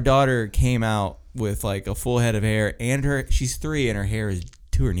 Our daughter came out with like a full head of hair, and she's 3, and her hair is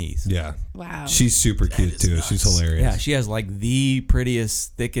to her knees. Yeah. Wow. She's super cute too. nuts. She's hilarious. Yeah, she has like the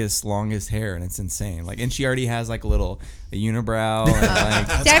prettiest, thickest, longest hair, and it's insane. Like, and she already has like a unibrow. And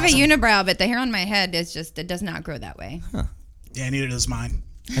like, See, I have a unibrow, but the hair on my head is just, it does not grow that way. Yeah, neither does mine.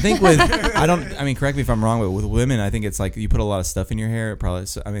 I think I mean, correct me if I'm wrong, but with women, I think it's like you put a lot of stuff in your hair. It probably,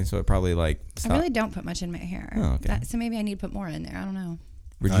 so it probably like. I really don't put much in my hair. Oh, okay. So maybe I need to put more in there. I don't know.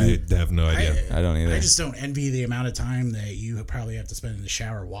 I have no idea. I don't either. I just don't envy the amount of time that you probably have to spend in the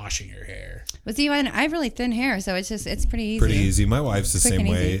shower washing your hair. But see, I have really thin hair, so it's pretty easy. Pretty easy. My wife's the Quick same and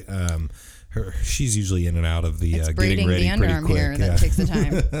way. easy. She's usually in and out of the It's getting braiding ready the pretty underarm quick. hair that takes the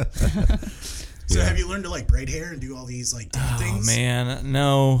time. So have you learned to like braid hair and do all these like different Oh things? man,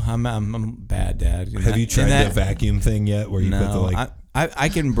 no, I'm a bad dad. Have you tried the vacuum thing yet, where you put the like I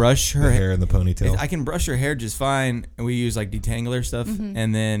can brush her the hair in the ponytail? I can brush her hair just fine, and we use like detangler stuff,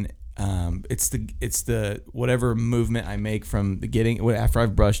 and then it's the whatever movement I make from the after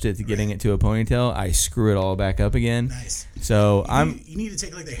I've brushed it to getting it to a ponytail, I screw it all back up again. Nice. So You need to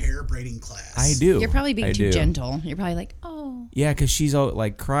take like the hair braiding class. I do. You're probably being I too do. gentle. You're probably like, oh. Yeah, because she's all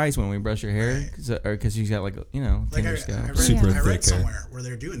like cries when we brush her hair, Right. because she's got like tender scalp. Super I thick read hair. somewhere where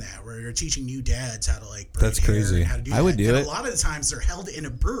they're doing that, where you're teaching new dads how to like braid That's hair crazy. and how to do I that. would do and it. A lot of the times they're held in a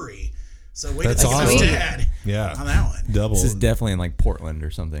brewery. So wait That's to think awesome. about dad Yeah. on that one. Double. This is definitely in like Portland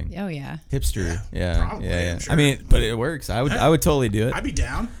or something. Oh yeah. Hipster, yeah, probably, yeah. I'm sure. I mean, but it works. I would totally do it. I'd be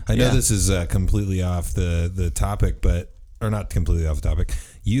down. I know Yeah. this is completely off the topic, or not completely off the topic.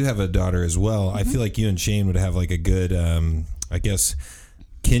 You have a daughter as well. I feel like you and Shane would have like a good, I guess,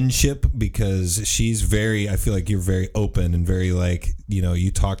 kinship, because she's I feel like you're very open and very like,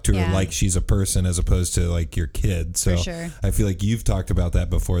 you talk to her Yeah. like she's a person as opposed to like your kid. So For sure. I feel like you've talked about that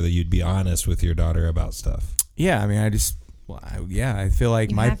before, that you'd be honest with your daughter about stuff. Yeah, I mean, I feel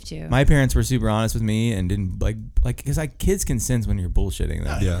like You have to. my parents were super honest with me and didn't like because kids can sense when you're bullshitting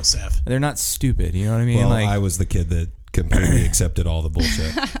them. Yeah. Seth. They're not stupid, you know what I mean? Well, like I was the kid that completely accepted all the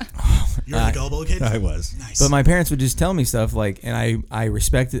bullshit. You're the gullible kid? I was. Nice. But my parents would just tell me stuff and I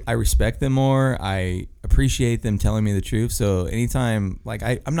respect it. I respect them more. I appreciate them telling me the truth. So anytime,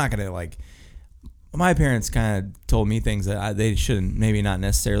 I'm not gonna my parents kind of told me things that they shouldn't, maybe not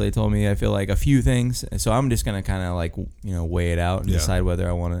necessarily told me. I feel like a few things. So I'm just gonna kind of weigh it out and Yeah. decide whether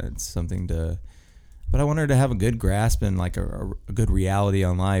I want something to. But I want her to have a good grasp and like a good reality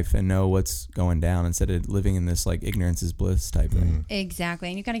on life and know what's going down instead of living in this like ignorance is bliss type thing. Exactly.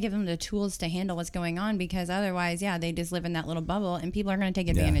 And you got to give them the tools to handle what's going on, because otherwise, they just live in that little bubble and people are going to take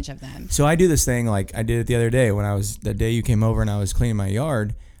advantage of them. So I do this thing like I did it the other day that day you came over and I was cleaning my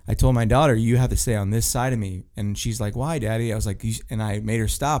yard. I told my daughter, you have to stay on this side of me. And she's like, why, Daddy? I was like, and I made her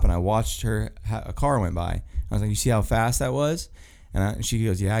stop and I watched her, a car went by. I was like, you see how fast that was? And she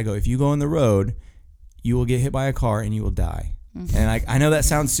goes, yeah. I go, if you go on the road, you will get hit by a car and you will die. Mm-hmm. And I know that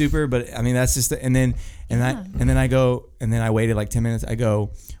sounds super, but I mean, that's just, and then I waited like 10 minutes. I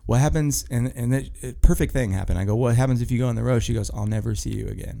go, what happens? And the perfect thing happened. I go, what happens if you go on the road? She goes, I'll never see you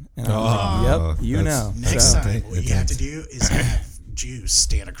again. And I was like, yep, you know. Next So- time, what you have to do is have Juice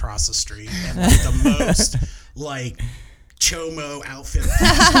stand across the street and the most chomo outfit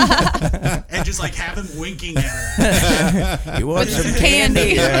and just have him winking at her. You want some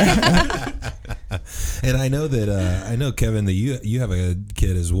Candy. And I know that Kevin, that you have a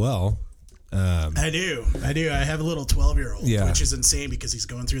kid as well. I do. I have a little 12-year-old, Yeah. which is insane because he's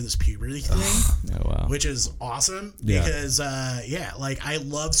going through this puberty thing, Oh, wow. which is awesome Yeah. because, I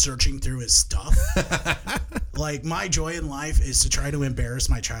love searching through his stuff. My joy in life is to try to embarrass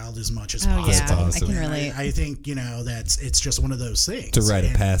my child as much as Oh, possible. yeah. I awesome. can And relate. I think, it's just one of those things. To write a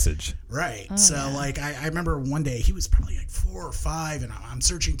And- passage. Right. Oh, So, I remember one day he was probably 4 or 5, and I'm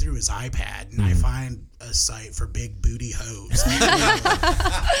searching through his iPad, and I find a site for big booty hoes.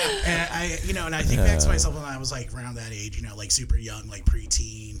 And I think back to myself when I was around that age, super young,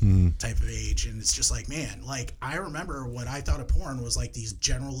 preteen type of age, and it's just man, I remember what I thought of porn was these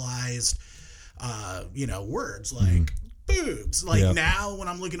generalized, words boobs. Yeah. Now when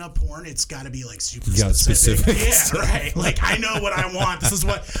I'm looking up porn, it's got to be super You got specific. specifics. Yeah, right. I know what I want. This is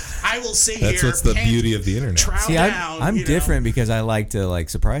what I will sit here. That's what's the beauty of the internet. Trow See, down, I'm you know. different because I like to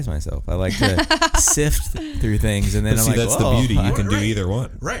surprise myself. I like to sift through things, and then But I'm see, like, that's the whoa. beauty. You can do Right. either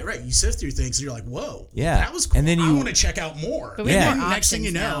one. Right. You sift through things, and you're like, "Whoa, Yeah. that was cool." And then I you- want to check out more. But we Yeah. have more Next thing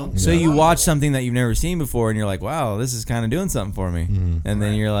you options know, now. So you watch something that you've never seen before, and you're like, "Wow, this is kind of doing something for me." And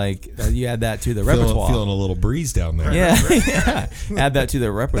then you're like, you add that to the repertoire. Feeling a little breeze down there. Yeah, yeah. Add that to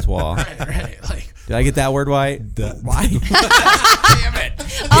the repertoire. right. Did I get that word right? White. Damn it!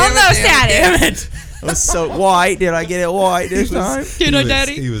 Almost had it. Damn it! It was so white. Did I get it white this time? You know,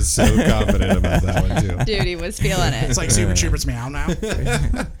 Daddy? He was so confident about that one too. Dude, he was feeling it. It's like Super Troopers meow now.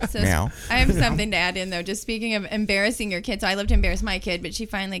 So Meow. I have something to add in though. Just speaking of embarrassing your kid, so I love to embarrass my kid, but she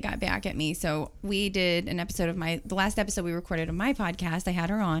finally got back at me. So we did an episode of the last episode we recorded of my podcast. I had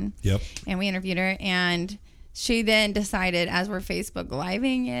her on. Yep. And we interviewed her, and she then decided, as we're Facebook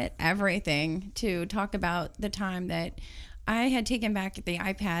living it, everything, to talk about the time that I had taken back the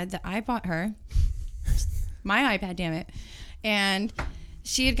iPad that I bought her. My iPad, damn it. And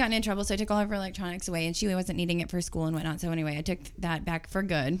she had gotten in trouble, so I took all of her electronics away, and she wasn't needing it for school and whatnot. So anyway, I took that back for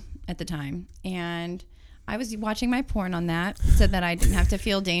good at the time. And I was watching my porn on that so that I didn't have to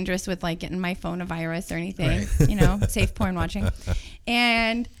feel dangerous with getting my phone a virus or anything, safe porn watching.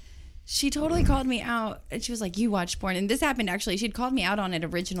 And she totally called me out. And she was like, you watch porn. And this happened actually. She'd called me out on it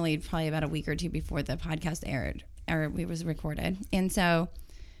originally probably about a week or two before the podcast aired or it was recorded. And so,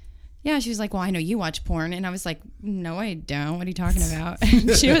 yeah, she was like, well, I know you watch porn. And I was like, no, I don't. What are you talking about?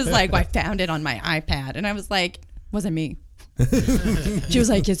 And she was like, well, I found it on my iPad. And I was like, wasn't me. She was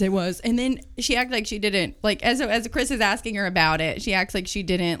like, yes, it was. And then she acted like she didn't, like, as Chris is asking her about it, she acts like she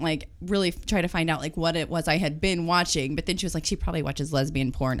didn't, like, really try to find out, like, what it was I had been watching. But then she was like, she probably watches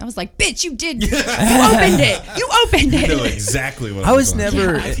lesbian porn. I was like, bitch, you did. You opened it. You opened it. I know exactly what I was watching.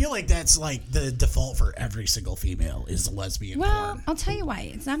 never. I feel like that's like the default for every single female is lesbian Well, porn. I'll tell you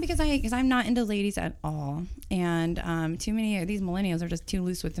why. It's not because I'm not into ladies at all, and too many of these millennials are just too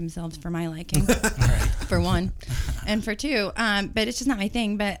loose with themselves for my liking. For one, and for two, but it's just not my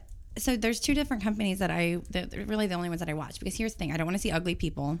thing. But so there's two different companies that they're really the only ones that I watch, because here's the thing: I don't want to see ugly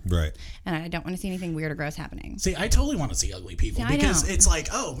people, Right. and I don't want to see anything weird or gross happening. See, I totally want to see ugly people See, I because don't. it's like,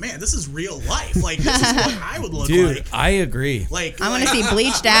 oh man, this is real life. Like this is what I would look Dude, like. I agree. Like I want to see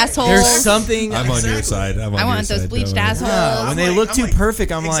bleached assholes. There's something. I'm on your Exactly. side. I'm on I your want those side, bleached don't worry. assholes. when I'm they like- look I'm too like-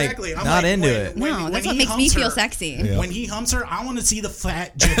 perfect, I'm exactly. like I'm not like, into when- it. when- No, when that's what he makes me humps feel her- sexy. Yeah. When he humps her, I want to see the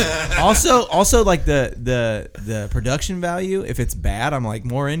fat jiggle. Also, like the production value. If it's bad, I'm like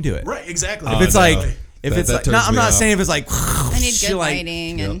more into it. Right, exactly. If it's no. like, if That- it's that like, no, turns I'm me not off. saying if it's like. I need shit good like-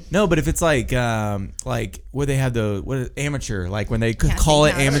 lighting and No, but if it's like where they have amateur, like when they Casting call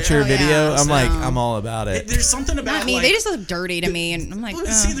it couch. amateur Oh, yeah. video, I'm like, So- I'm all about it. there's something about not me. like, They just look dirty to me, and I'm like, Well,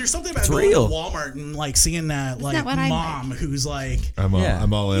 ugh. see, there's something about It's going real. to Walmart and like seeing that like not what I mom who's like, Yeah.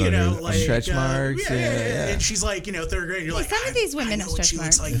 I'm all in. you on know, your- like Stretch marks, yeah. and she's like, you know, third grade. You're like, some of these women I have know what stretch she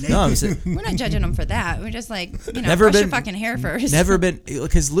looks marks. like No, I'm naked. saying, We're not judging them for that. We're just like, you know, Never brush your been- fucking hair first. never been,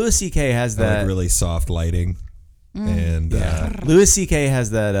 because Louis C.K. has I like that. really soft lighting, and Louis C.K.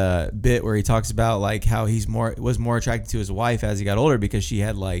 has that bit where he talks about like how was more attracted to his wife as he got older because she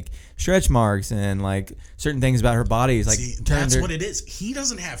had like stretch marks and like certain things about her body. Is like See, turned that's her- what it is. He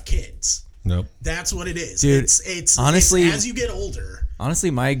doesn't have kids. nope. That's what it is. Dude, it's honestly- it's as you get older.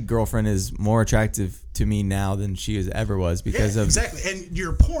 Honestly, my girlfriend is more attractive to me now than she ever was because Yeah, of exactly. And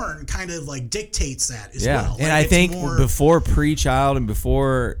your porn kind of like dictates that as well. and Like, I it's think more- before pre-child and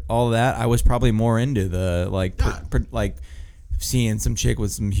before all that, I was probably more into the like like seeing some chick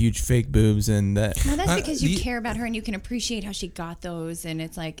with some huge fake boobs and that. Well, that's because you you- care about her and you can appreciate how she got those, and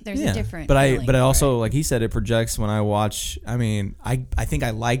it's like there's Yeah, a different. but I feeling but I for also it. like he said, it projects when I watch. I mean, I think I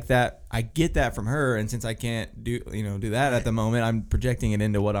like that. I get that from her, and since I can't do that at the moment, I'm projecting it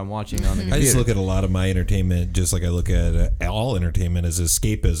into what I'm watching on the computer. I just look at a lot of my entertainment just like I look at all entertainment as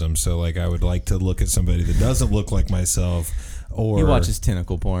escapism. So like I would like to look at somebody that doesn't look like myself. Or He watches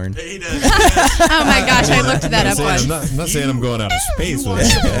tentacle porn. He does. Oh my gosh, I looked that up I'm once. not saying I'm going out of space You with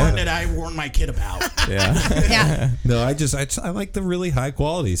watch it. the porn that I warned my kid about. Yeah, Yeah, No, I like the really high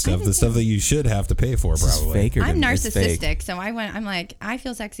quality stuff, the stuff that you should have to pay for it's probably. faker. I'm than- it's fake. narcissistic, so I'm like, I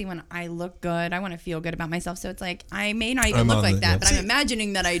feel sexy when I look good. I want to feel good about myself, so it's like I may not even I'm look on like the- that, but yeah. I'm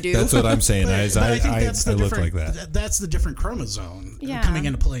imagining that I do. That's what I'm saying. But I think that's the look different. like that. That's the different chromosome Yeah. coming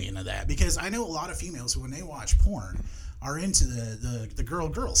into play into that, because I know a lot of females who, when they watch porn, are into the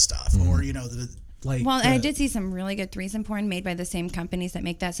girl stuff, or you know the like. Well, I did see some really good threesome porn made by the same companies that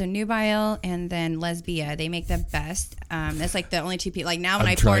make that. So Nubile and then Lesbia, they make the best. It's like the only two people. Like now when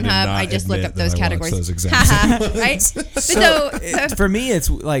I'm I trying to Pornhub, not I just look admit up that those I watch categories. those exact right? So for me, it's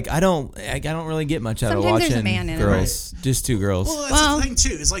like I don't really get much out of Sometimes there's a watching man in it. girls, just two girls. Well, that's Well- the thing too.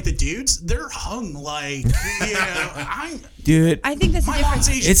 Is like the dudes, they're hung like, you know, Dude, I think that's the my mom's difference.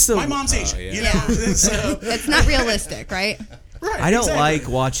 Asian. It's the- my mom's Asian. yeah. You know, so It's not realistic, right? right. I don't exactly. like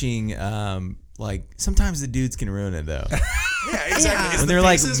watching. Like sometimes the dudes can ruin it though. Yeah, exactly. Yeah. It's When the they're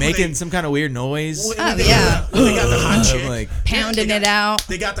like faces when making they- some kind of weird noise. when Oh, they yeah. got they got the hot chick. I'm like, Pounding they it got- out.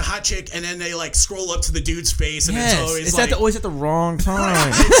 They got the hot chick, and then they like scroll up to the dude's face, and yes, it's always it's like always at the wrong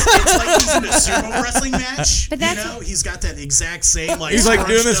time. it's like he's in a sumo wrestling match. But you that's- know, he's got that exact same like. He's like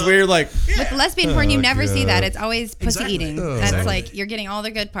doing scrunched this up- weird like. With lesbian porn, you never see God. that. It's always pussy Exactly. eating. Oh. That's Exactly. like you're getting all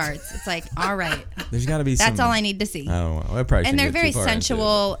the good parts. It's like, all right, There's got to be. that's some, all I need to see. I don't know. I probably And they're shouldn't get very too far into it.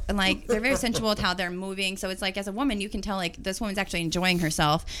 sensual, and like they're very sensual with how they're moving. So it's like as a woman, you can tell like this woman's actually enjoying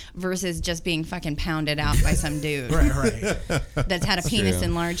herself versus just being fucking pounded out by some dude Right. that's had a penis true.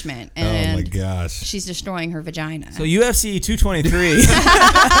 enlargement Oh my and gosh. she's destroying her vagina. So UFC 223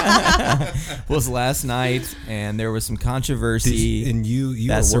 was last night, and there was some controversy. And you that were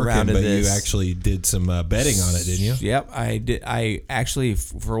working, surrounded but this. you actually did some betting on it, didn't you? Yep, I did. I actually,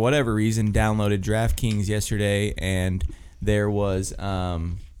 for whatever reason, downloaded DraftKings yesterday, and there was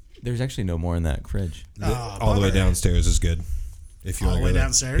there's actually no more in that fridge. All the way downstairs is good. If you All the wanna way go there.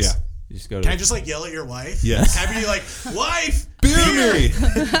 downstairs? Yeah. You just go to Can I just like yell at your wife? Yes. Can I be like, wife? Beer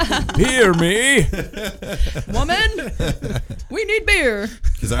me. hear me. Woman, we need beer.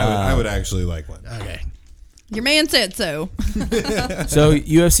 Because I would actually like one. Okay. Your man said so. So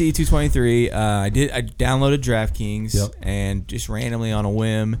UFC 223, I downloaded DraftKings Yep. and just randomly on a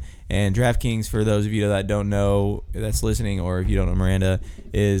whim. And DraftKings, for those of you that don't know, that's listening, or if you don't know Miranda,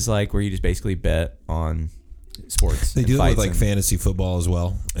 is like where you just basically bet on sports. They and do it with fights like and- fantasy football as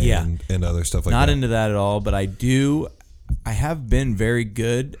well. And, Yeah. and other stuff like Not that. into that at all, but I have been very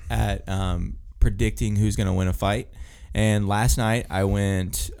good at predicting who's going to win a fight. And last night I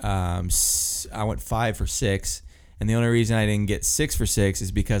went 5 for 6, and the only reason I didn't get 6 for 6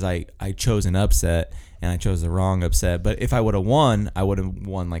 is because I chose an upset and I chose the wrong upset. But if I would have won, I would have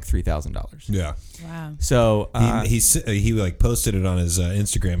won like $3,000. Yeah. Wow. So He like posted it on his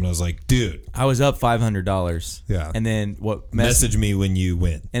Instagram, and I was like, dude, I was up $500. Yeah. And then what? message me when you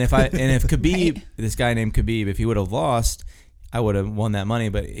win. And if Khabib, this guy named Khabib, if he would have lost, I would have won that money.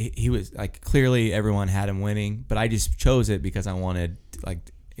 But he was like, clearly everyone had him winning, but I just chose it because I wanted like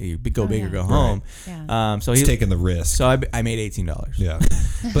go big or go home. Yeah. So He's he taking the risk. So I made $18. Yeah.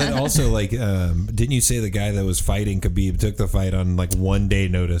 But also, like, didn't you say the guy that was fighting Khabib took the fight on like 1 day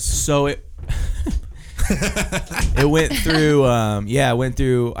notice? So it went through. It went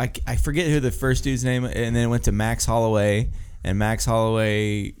through. I forget who the first dude's name, and then it went to Max Holloway, and Max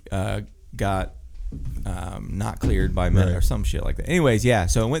Holloway got not cleared by men or some shit like that. Anyways, yeah.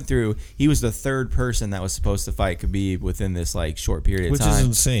 So it went through. He was the third person that was supposed to fight Khabib within this like short period of Which time, is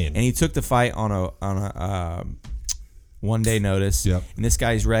insane. And he took the fight on a 1 day notice. Yep. And this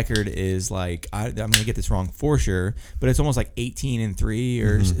guy's record is like, I'm going to get this wrong for sure, but it's almost like 18-3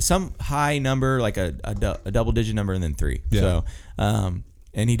 or some high number, like a double digit number and then 3. Yeah. So,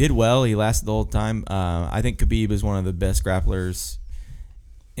 and he did well. He lasted the whole time. I think Khabib is one of the best grapplers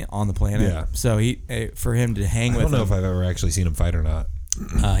on the planet. Yeah. So for him to hang I with don't know him, if I've ever actually seen him fight or not.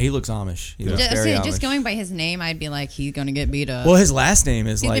 he looks Amish. He looks Just, very just Amish. going by his name, I'd be like, he's gonna get beat up. Well, his last name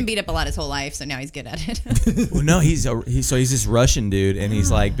is He's like been beat up a lot his whole life, so now he's good at it. well, no, he's this Russian dude, and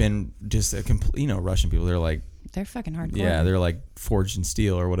he's like been just a complete. Russian people, they're like, They're fucking hardcore. yeah, they're like forged in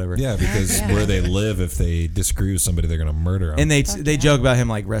steel or whatever. Yeah, because Yeah. where they live, if they disagree with somebody, they're going to murder them. And they joke about him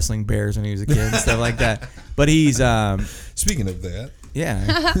like wrestling bears when he was a kid and stuff like that. But he's Speaking of that,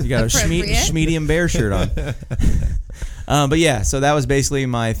 yeah, you got a Appropriate. Schmedium bear shirt on. But yeah, so that was basically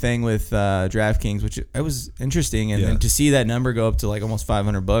my thing with DraftKings, which it was interesting, and, Yeah. and to see that number go up to like almost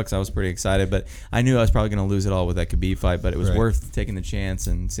 $500, I was pretty excited. But I knew I was probably going to lose it all with that Khabib fight, but it was Right. worth taking the chance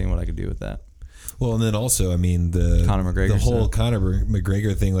and seeing what I could do with that. well, and then also, I mean, the Conor McGregor the whole stuff. Conor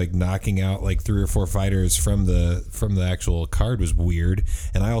McGregor thing, like knocking out like 3 or 4 fighters from the actual card was weird.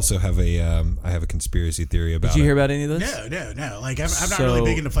 And I also have a conspiracy theory about Did you it. hear about any of this? No. Like I'm not So- really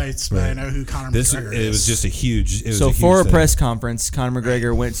big into fights, but I know who Conor This McGregor it is. was just a huge. It was So a huge for a thing. press conference, Conor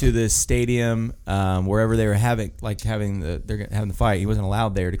McGregor went to the stadium wherever they were having the fight. He wasn't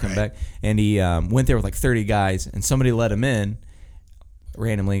allowed there to come back, and he went there with like 30 guys, and somebody let him in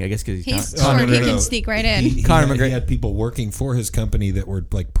randomly. I guess because He's Oh, short. no, He no. can sneak right in. He Conor had, McGregor- he had people working for his company that were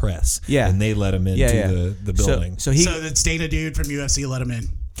like press. Yeah. and they let him into the building. So he so that's Dana dude from UFC let him in.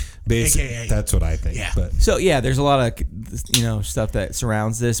 Basically, AKA. that's what I think. Yeah. But So yeah, there's a lot of stuff that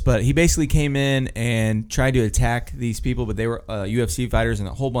surrounds this, but he basically came in and tried to attack these people, but they were UFC fighters, and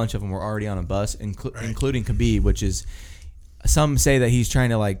a whole bunch of them were already on a bus, including Khabib, which is some say that he's trying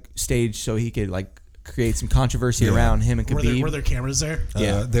to like stage so he could like create some controversy around him and Khabib. Were there cameras there?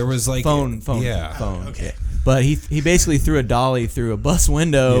 Yeah. there was like phone. Yeah, Okay. Yeah. But he basically threw a dolly through a bus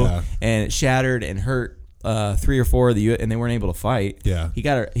window, Yeah. and it shattered and hurt 3 or 4 of and they weren't able to fight. Yeah. he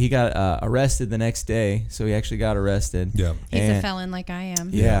got arrested the next day, so he actually got arrested. Yeah. He's And- a felon like I am.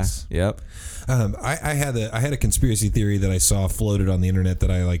 Yeah. Yes. Yep. I had a conspiracy theory that I saw floated on the internet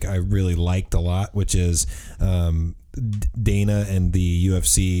that I really liked a lot, which is Dana and the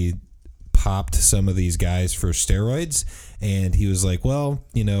UFC popped some of these guys for steroids, and he was like, well,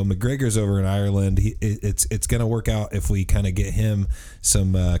 McGregor's over in Ireland. It's going to work out if we kind of get him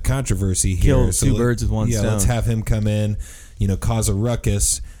some controversy here. Kill two birds with one yeah, stone. let's have him come in, cause a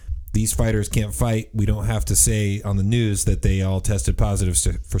ruckus. These fighters can't fight. We don't have to say on the news that they all tested positive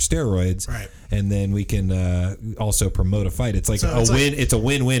for steroids, Right. and then we can also promote a fight. It's like So a it's win. like- It's a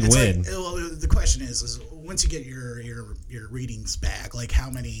win-win-win. It's like, well, the question is once you get your readings back, like how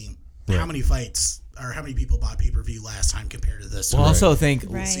many fights or how many people bought pay-per-view last time compared to this? Well, I also think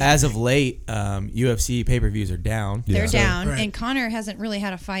Right. as of late, UFC pay-per-views are down. They're So- down, Right. and Connor hasn't really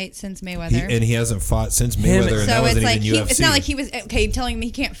had a fight since Mayweather. He hasn't fought since Him- Mayweather, and that so it's wasn't like even UFC. it's not like he was telling me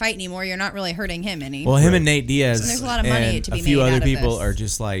he can't fight anymore. You're not really hurting him any. Well, him and Nate Diaz So there's a lot of money and to be a few made other out of people this. are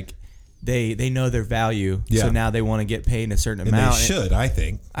just like they know their value, Yeah. so now they want to get paid a certain And amount. they should, I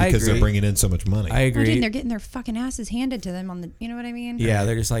think, I because they're agree. bringing in so much money. I Oh, agree. dude, they're getting their fucking asses handed to them on the. You know what I mean? Yeah,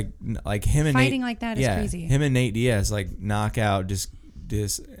 they're just like him and Fighting Nate, like that is crazy. Him and Nate Diaz knockout just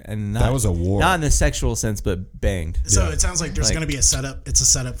and not, That was a war. Not in the sexual sense, but banged. So Yeah. it sounds like there's Like- going to be a setup. It's a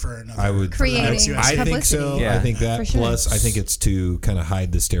setup for another. I would Creating next UFC. I think so. publicity. Yeah. I think that For sure. plus I think it's to kind of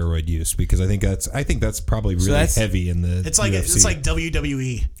hide the steroid use because I think that's probably really that's- heavy in the It's like UFC. it's like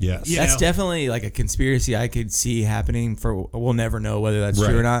WWE. Yes. You That's know? definitely like a conspiracy I could see happening. We'll never know whether that's Right.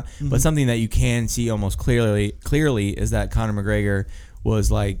 true or not. Mm-hmm. But something that you can see almost clearly is that Conor McGregor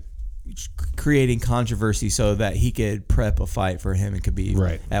was like creating controversy so that he could prep a fight for him and Khabib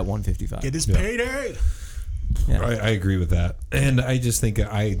Right. at 155. Get his payday. I agree with that, and I just think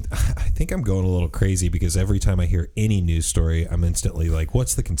I think I'm going a little crazy because every time I hear any news story, I'm instantly like,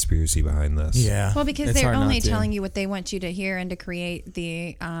 "What's the conspiracy behind this?" Yeah. Well, because It's they're hard not only to. telling you what they want you to hear and to create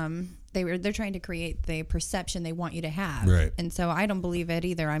the they're trying to create the perception they want you to have. Right. And so I don't believe it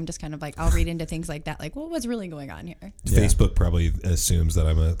either. I'm just kind of like I'll read into things like that, like, well, what's really going on here? Facebook probably assumes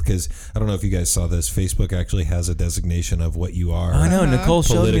that because I don't know if you guys saw this. Facebook actually has a designation of what you are. I know Nicole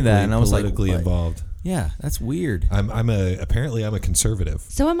showed me that, and I was like, politically what? involved. Yeah, that's weird. Apparently I'm a conservative.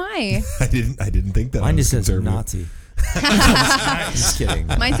 So am I. I didn't think that I Mine was just says conservative. Nazi. Just kidding.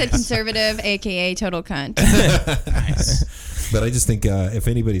 Mine said conservative, aka total cunt. But I just think if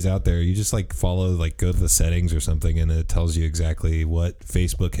anybody's out there, you just like go to the settings or something, and it tells you exactly what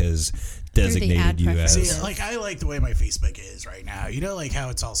Facebook has designated ad you as. preferences. See, like I like the way my Facebook is right now. You know, like how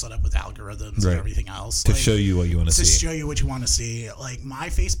it's all set up with algorithms Right. and everything else To like, show you what you want to to see. show you what you want to see. Like my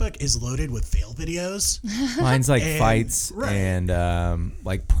Facebook is loaded with fail videos. Mine's like And- fights right. and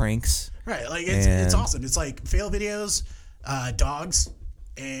like pranks. Right, like it's And- awesome. It's like fail videos, dogs,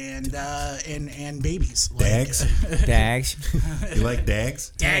 and babies. Like, Dags? Dags. You like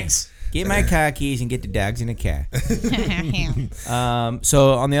dags? dags. Get my car keys and get the dogs in the car.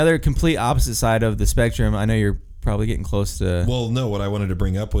 So on the other complete opposite side of the spectrum, I know you're probably getting close to. Well, no. What I wanted to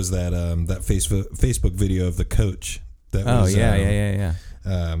bring up was that that Facebook video of the coach. That Oh was, yeah.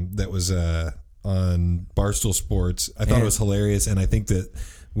 that was on Barstool Sports. I thought Yeah. it was hilarious, and I think that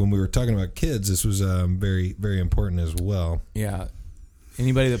when we were talking about kids, this was very, very important as well. Yeah.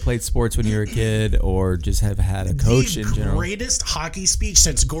 Anybody that played sports when you were a kid or just have had a coach the in general. greatest hockey speech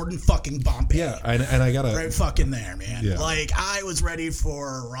since Gordon fucking Bombay. Yeah, and I gotta. Right fucking there, man. Yeah. Like I was ready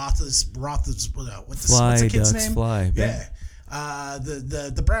for what's Fly, the kid's ducks, name? fly. Yeah.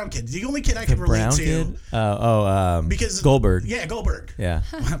 The brown kid. The only kid I could relate Brown to. kid? Because Goldberg. Yeah, Goldberg. Yeah.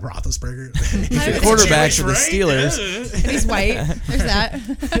 Roethlisberger. The quarterback for the Jewish, Steelers. right? He's white. There's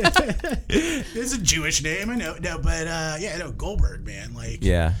that. It's a Jewish name, I know. No, but Goldberg, man. Like,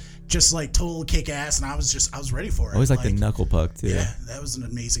 Yeah. just like total kick ass, and I was ready for it. I always like the knuckle puck too. Yeah, that was an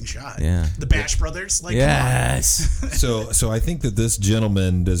amazing shot. Yeah. The Bash Brothers, like, Yes. So I think that this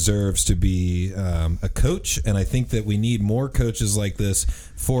gentleman deserves to be a coach, and I think that we need more coaches like this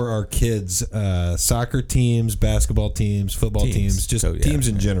for our kids' soccer teams, basketball teams, football teams, just So, yeah. teams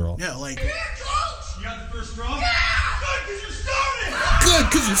in general. yeah, like. You got the first draw? Yeah! Good, because you're starting! Good,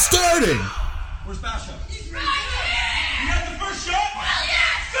 because you're starting. Where's Basha? He's right here! You got the first shot? Hell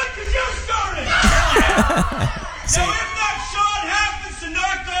yes! Good, because you're starting! Now, if that shot happens to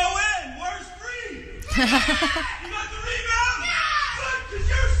not go in, where's Free? You got the rebound? Good, because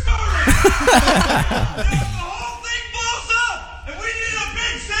you're starting! Now, if the whole thing blows up, and we need a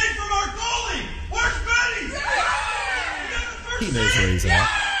big save from our goalie, where's Betty? You got the first He knows where he's at.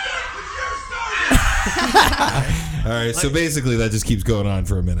 Good, because you're starting! All right, so basically that just keeps going on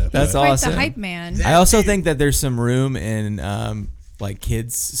for a minute. That's but- Quite awesome. the hype man. I also think that there's some room in like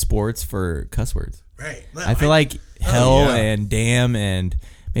kids sports for cuss words. Right. I feel like hell yeah. and damn and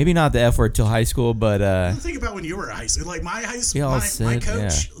maybe not the F word till high school, but think about when you were at high school. Like my high We school, all my said,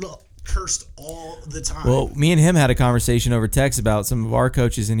 coach cursed all the time. well, me and him had a conversation over text about some of our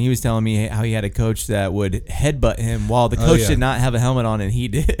coaches, and he was telling me how he had a coach that would headbutt him while the coach yeah. did not have a helmet on, and he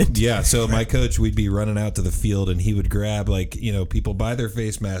did. Yeah, so my coach, we'd be running out to the field, and he would grab people by their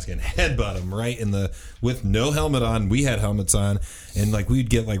face mask and headbutt them right with no helmet on. We had helmets on, and we'd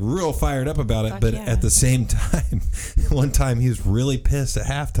get real fired up about it. Fuck But yeah. at the same time, one time he was really pissed at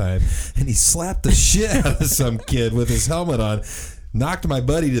halftime, and he slapped the shit out of some kid with his helmet on. Knocked my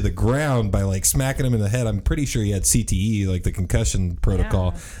buddy to the ground by smacking him in the head. I'm pretty sure he had CTE, the concussion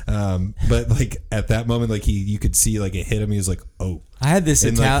protocol. But at that moment, you could see it hit him. He was like, "Oh!" I had this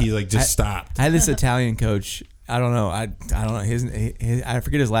And Italian. he just stopped. I had this Italian coach. I don't know. I don't know his. I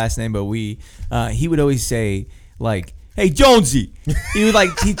forget his last name, but he would always say "Hey Jonesy," he would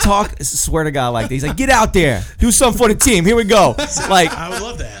he talk. Swear to God, like that. He's like, "Get out there, do something for the team. Here we go." I would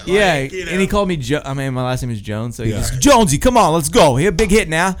love that. Yeah, you know. and he called me my last name is Jones, so he Yeah. just Jonesy, come on, let's go. Here, big hit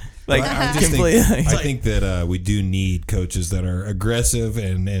now. Like I just completely. I think that we do need coaches that are aggressive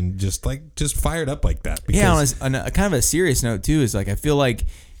and just fired up like that. Because on a kind of a serious note too is like I feel like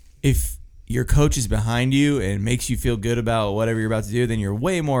if your coach is behind you and makes you feel good about whatever you're about to do, then you're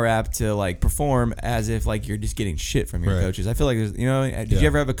way more apt to like perform as if like you're just getting shit from your Right. coaches. I feel like there's, did Yeah. you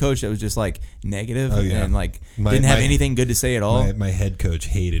ever have a coach that was just like negative yeah. and like My- didn't have my- anything good to say at all? my head coach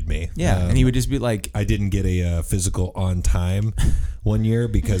hated me. Yeah, and he would just be like, I didn't get a physical on time one year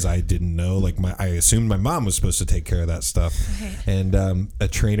because I didn't know. Like I assumed my mom was supposed to take care of that stuff. And a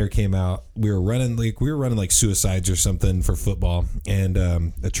trainer came out. We were running like suicides or something for football, and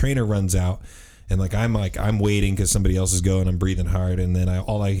a trainer runs out, and I'm waiting because somebody else is going. I'm breathing hard, and then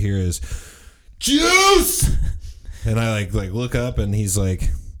all I hear is juice, and I like look up, and he's like,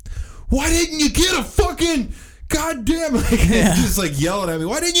 "Why didn't you get a fucking?" goddamn, just like yelling at me.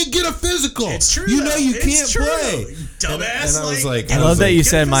 Why didn't you get a physical? It's true. You know you It's can't true. play. Dumbass. And I was like, I love that you get a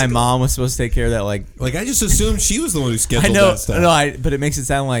said my physical. mom was supposed to take care of that. Like I just assumed she was the one who scheduled I know, that stuff. no, but it makes it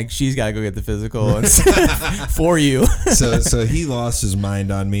sound like she's got to go get the physical for you. So he lost his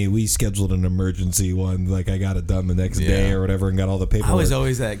mind on me. We scheduled an emergency one. Like I got it done the next day Yeah. or whatever, and got all the paperwork. I was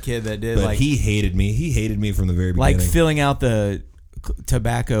always that kid that did but like he hated me. He hated me from the very beginning. like filling out the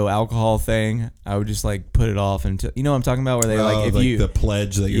tobacco alcohol thing. I would just like put it off until what I'm talking about, where they like if you the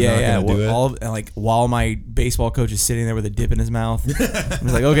pledge that you're not going to do it. all like while my baseball coach is sitting there with a dip in his mouth. I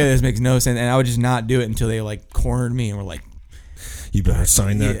was like, okay, this makes no sense, and I would just not do it until they like cornered me and were like, You better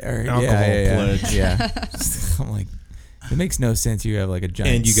sign that alcohol pledge. Yeah. I'm like, it makes no sense. You have like a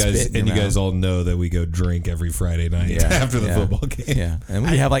giant And you guys spit in your guys mouth. all know that we go drink every Friday night Yeah, after the yeah, football game. Yeah, and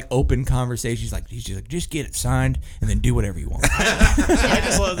we have like open conversations. Like he's just like, just get it signed and then do whatever you want. I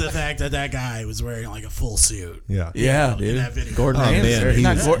just love the fact that guy was wearing like a full suit. Yeah. Yeah, in dude. that video. Gordon Oh, Ramsay. man, Or he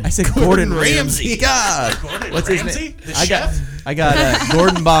not was- I said Gordon Ramsay. Ramsay. God, Gordon what's his Ramsay? name? The I chef? got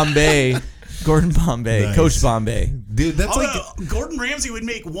Gordon Bombay. Gordon Bombay, Nice. Coach Bombay. Dude, that's like Although Gordon Ramsay would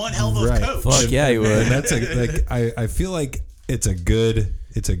make one hell of a Right. coach. Fuck yeah, he would. and that's I feel like it's a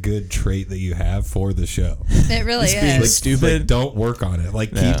good trait that you have for the show. It really being Like, is. stupid. like, don't work on it.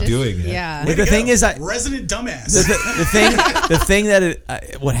 Like Yeah. keep doing it. Yeah. But the thing is, resident dumbass. the thing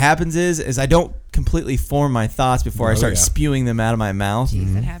that what happens is I don't completely form my thoughts before I Oh, start yeah. spewing them out of my mouth.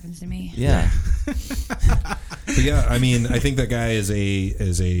 Jeez, that happens to me. Yeah, But yeah, I mean, I think that guy is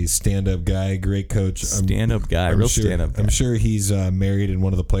a stand-up guy, great coach. stand-up guy, real stand-up guy. I'm sure he's married, and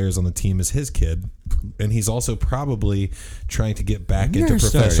one of the players on the team is his kid, and he's also probably trying to get back into You're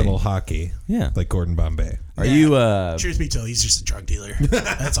professional hockey. Yeah. like Gordon Bombay. Are you Truth be told, he's just a drug dealer.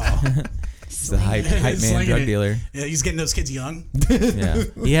 That's all. the hype man, Slinging drug it. dealer? Yeah, he's getting those kids young. Yeah,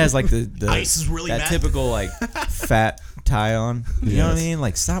 he has like the Ice is really that mad. typical like fat tie on. You know what I Yes. mean?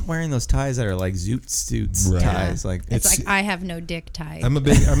 Like, stop wearing those ties that are like zoot suits Right. ties. Like, It's It's- like I have no dick type. I'm a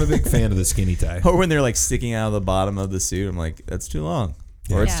big fan of the skinny tie. or when they're like sticking out of the bottom of the suit, I'm like, that's too long,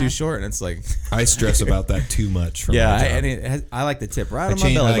 or it's Yeah. too short, and it's like, I stress about that too much. From yeah, my job. I like the tip right I on my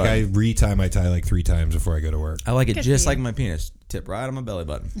change, belly like button. I retie my tie like 3 times before I go to work. I like it Good just for like you. my penis, tip right on my belly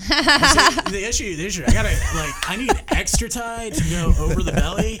button. The issue, I need extra tie to go over the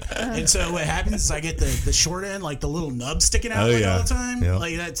belly, and so what happens is I get the short end, like the little nub sticking out Oh, like yeah. all the time. Yeah.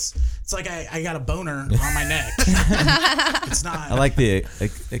 Like it's like I got a boner on my neck. It's not. I like the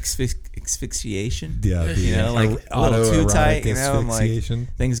asphyxiation. Yeah, the You know, like a little too autoerotic tight. You know, I'm like, asphyxiation.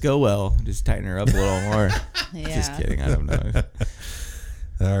 things go well. Just tighten her up a little more. Yeah. Just kidding. I don't know.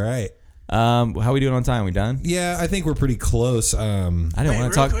 All right. How we doing on time? We done? Yeah, I think we're pretty close. I didn't Wait,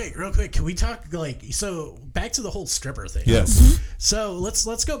 want to talk. real quick. Can we talk so back to the whole stripper thing? Yes. So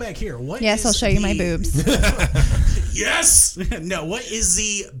let's go back here. What? Yes, is I'll show you my the- boobs. Yes. No. What is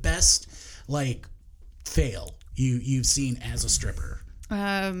the best like fail you've seen as a stripper?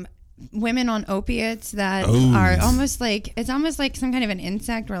 Women on opiates that Ooh. are almost like some kind of an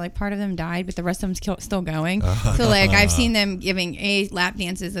insect where like part of them died but the rest of them still going. So like I've seen them giving lap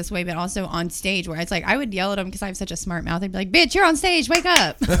dances this way, but also on stage where it's like I would yell at them because I have such a smart mouth. I'd be like, "Bitch, you're on stage, wake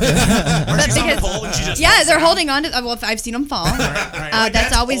up!" Or she's on the pole and she just Yeah, falls they're down? holding on to. Well, I've seen them fall. Right. Like,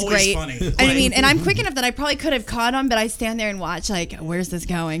 That's always great. funny. I mean, and I'm quick enough that I probably could have caught them, but I stand there and watch. Like, where's this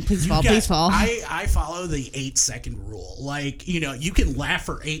going? Please fall, please fall. I follow the 8-second rule. Like, you can laugh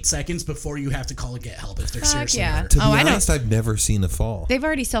for 8 seconds before you have to call and get help if they're Fuck seriously yeah. hurt. To be Oh, I know. honest, I've never seen a fall. They've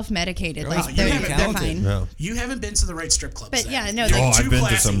already self-medicated. Like you they're haven't they're talented. fine. No. You haven't been to the right strip clubs. But then. yeah, no, You're Oh, I've too been to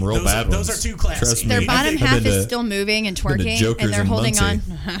classy. some real those bad are, Those ones. are too classy. Trust me. Their I've bottom been half to- is still moving and been to twerking, Jokers and they're in holding on.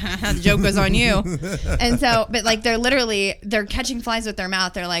 Muncie. The joke was on you. And so, but like they're catching flies with their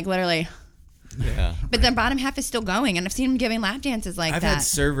mouth. They're like literally. Yeah. But the bottom half is still going, and I've seen them giving lap dances like I've that. had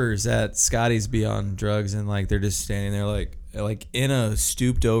servers at Scotty's be on drugs, and like they're just standing there like in a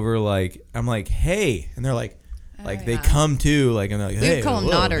stooped over, like I'm like, hey, and they're like they come to, like, I'm like, hey, We would call them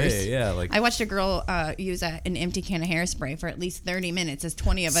whoa, nodders. hey, yeah, like I watched a girl use an empty can of hairspray for at least 30 minutes as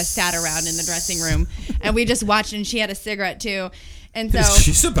 20 of us sat around in the dressing room, and we just watched, and she had a cigarette too. And so,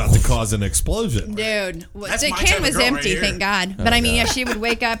 She's about to cause an explosion. dude, That's the my type can of was girl right empty, here. thank God. But I mean, yeah, she would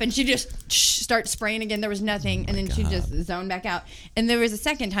wake up and she just start spraying again. There was nothing, and then she just zoned back out. And there was a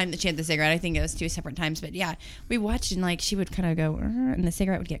second time that she had the cigarette. I think it was 2 separate times. But yeah, we watched, and like she would kind of go, and the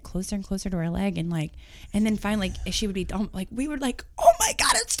cigarette would get closer and closer to her leg, and then finally she would be like, we were like, oh my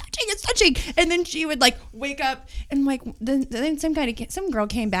God, it's touching, and then she would like wake up, and like then some girl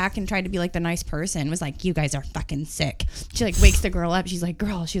came back and tried to be like the nice person, was like, you guys are fucking sick. She like wakes the girl up. She's like,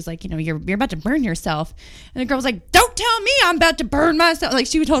 girl, she was like, you're about to burn yourself. And the girl was like, don't tell me I'm about to burn myself. Like,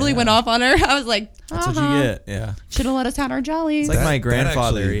 she totally went off on her. I was like, that's what you get. Yeah. Should have let us have our jollies. It's like my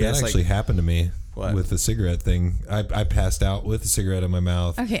grandfather. That actually happened to me. What? With the cigarette thing. I passed out with a cigarette in my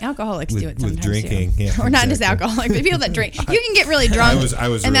mouth. Okay, alcoholics do it sometimes with drinking, too. yeah, or not just exactly. alcoholics, but people that drink. You can get really drunk. I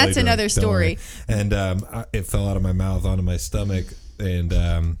was and really that's drunk, another don't worry. story. And it fell out of my mouth onto my stomach, and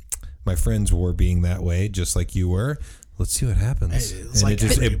my friends were being that way, just like you were. Let's see what happens. It's And like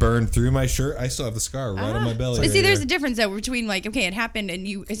it burned through my shirt. I still have the scar right on my belly. But right see, there's here. a difference though between like, okay, it happened, and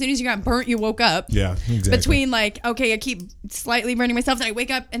you, as soon as you got burnt, you woke up. Yeah, exactly. Between like, okay, I keep slightly burning myself, then I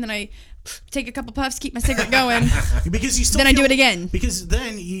wake up, and then I take a couple puffs, keep my cigarette going. Because you still Then I do feel- it again. Because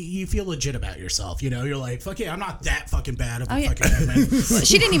then you feel legit about yourself. You're like, fuck yeah, I'm not that fucking bad of a Oh, yeah. fucking human.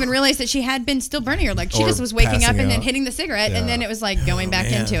 She didn't even realize that she had been still burning her leg. She Or just was waking up passing and then out. hitting the cigarette, and Yeah. then it was like going back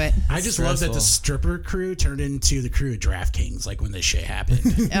man. into it. I just love that the stripper crew turned into the crew of DraftKings, like when this shit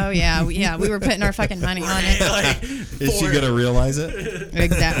happened. Oh yeah, we were putting our fucking money on it. Like, Is she gonna realize it?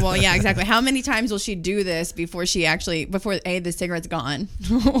 Exactly. Well, yeah, exactly. How many times will she do this before A, the cigarette's gone,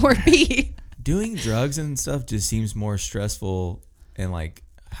 or B, doing drugs and stuff just seems more stressful and like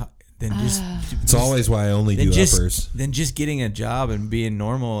than just It's always why I only do uppers. than just getting a job and being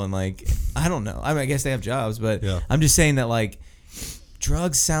normal and like I don't know. I mean, I guess they have jobs, but Yeah. I'm just saying that like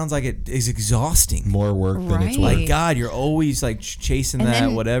drugs sounds like it is exhausting. More work than it's Right. worth. Like God, you're always like chasing and that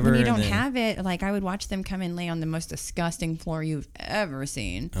then whatever. when you and don't then- have it, like I would watch them come and lay on the most disgusting floor you've ever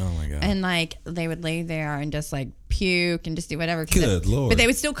seen. Oh my God. And like they would lay there and just like puke and just do whatever. Good Lord. But they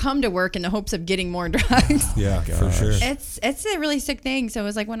would still come to work in the hopes of getting more drugs. Yeah, for sure. It's a really sick thing. So it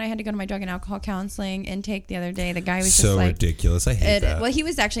was like when I had to go to my drug and alcohol counseling intake the other day, the guy was So just like ridiculous. I hate that. Well, he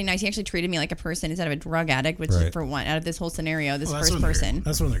was actually nice. He actually treated me like a person instead of a drug addict, which Right. is for one out of this whole scenario, this well, that's first when person.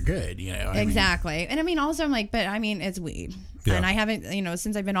 That's when they're good, I mean, Exactly. And I mean, also, I'm like, but I mean, it's weed. Yeah. And I haven't,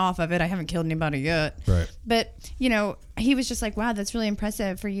 since I've been off of it, I haven't killed anybody yet. Right. But, he was just like, wow, that's really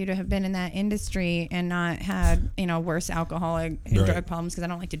impressive for you to have been in that industry and not had, worse alcoholic and Right. drug problems, because I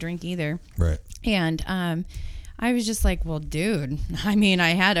don't like to drink either. Right. And I was just like, well, dude, I mean,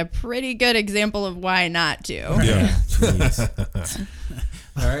 I had a pretty good example of why not to. Yeah.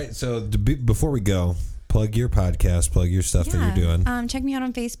 All right. So before we go, plug your podcast, plug your stuff that you're doing. Check me out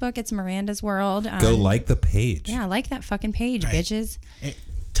on Facebook. It's Miranda's World. Go like the page. Yeah, like that fucking page, bitches.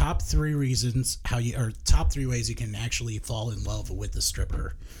 top 3 reasons top 3 ways you can actually fall in love with the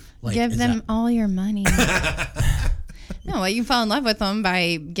stripper. Like, Give is them that- all your money. No, well, you fall in love with them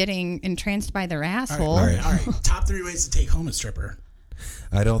by getting entranced by their asshole. all right. Top 3 ways to take home a stripper.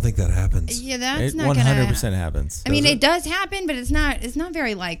 I don't think that happens. Yeah, that's It not 100% gonna. happens. I mean, it does happen, but it's not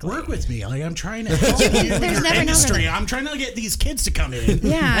very likely. Work with me. Like, I'm trying to help There's you with your never no industry. really- I'm trying to get these kids to come in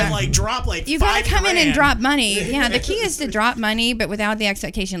Yeah. and like drop like You gotta come in and $5,000. drop money. Yeah, the key is to drop money, but without the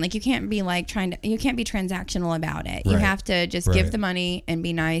expectation. Like you can't be like you can't be transactional about it. You Right. have to just Right. give the money and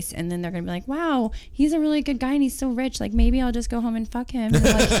be nice, and then they're gonna be like, "Wow, he's a really good guy and he's so rich. Like maybe I'll just go home and fuck him. And,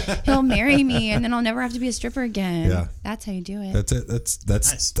 like he'll marry me, and then I'll never have to be a stripper again." Yeah. That's how you do it. That's it. That's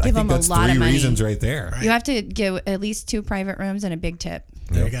Nice. I Give think them a that's lot of 3 money. reasons right there. You have to give at least 2 private rooms and a big tip.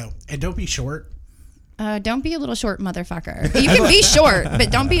 There you go. And don't be short. Don't be a little short motherfucker. You can be short, but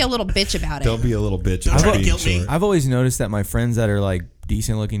don't be a little bitch about it. Don't be a little bitch. Don't about try to being guilt me. short. I've always noticed that my friends that are like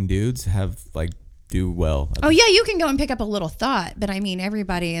decent looking dudes have like do well. Oh yeah, you can go and pick up a little thought, but I mean,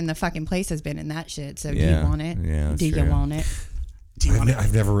 everybody in the fucking place has been in that shit. So do Yeah. you want it? Yeah, that's do you true. want it? Do you want to?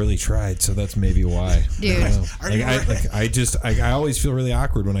 I've never really tried, so that's maybe why. Dude. I don't know. Are you I always feel really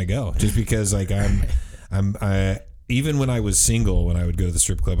awkward when I go, just because like I even when I was single, when I would go to the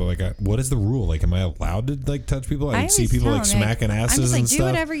strip club, I'm like, what is the rule? Like, am I allowed to like touch people? I would see always people tell like them, smacking asses I'm just like, and do stuff.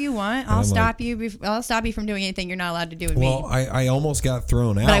 whatever you want. And I'll I'm stop like- you. I'll stop you from doing anything you're not allowed to do with Well, me. I almost got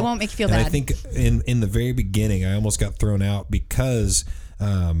thrown out. I won't make you feel and bad. I think in the very beginning, I almost got thrown out because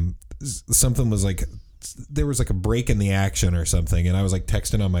something was like, there was like a break in the action or something, and I was like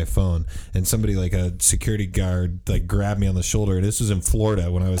texting on my phone, and somebody, like a security guard, like grabbed me on the shoulder. This was in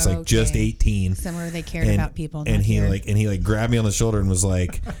Florida when I was like just 18. Somewhere they cared about people. And not he here. like grabbed me on the shoulder and was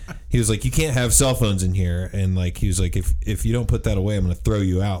like, he was like, you can't have cell phones in here, and like he was like, if you don't put that away, I'm gonna throw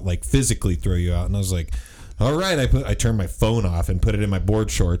you out, like physically throw you out. And I was like, all right. I turned my phone off and put it in my board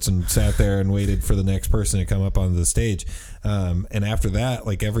shorts and sat there and waited for the next person to come up onto the stage. And after that,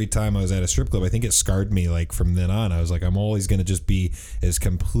 like every time I was at a strip club, I think it scarred me. Like from then on, I was like, I'm always going to just be as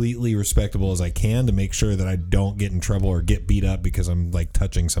completely respectable as I can to make sure that I don't get in trouble or get beat up because I'm like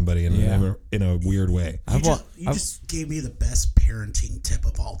touching somebody in a weird way. You just gave me the best parenting tip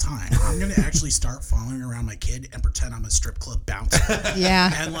of all time. I'm going to actually start following around my kid and pretend I'm a strip club bouncer.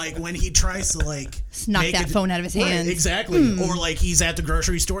 Yeah. And like when he tries to like knock that phone out of his hands. Exactly. Or like he's at the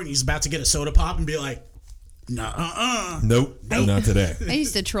grocery store and he's about to get a soda pop and be like, Nope, not today. I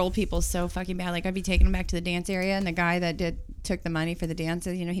used to troll people so fucking bad. Like I'd be taking them back to the dance area, and the guy that took the money for the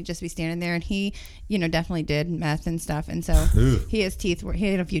dances, he'd just be standing there, and he, definitely did meth and stuff, and so he had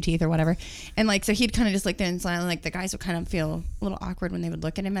a few teeth or whatever, and like so he'd kind of just look there and smile, and like the guys would kind of feel a little awkward when they would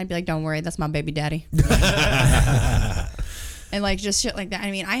look at him. I'd be like, "Don't worry, that's my baby daddy." And like just shit like that.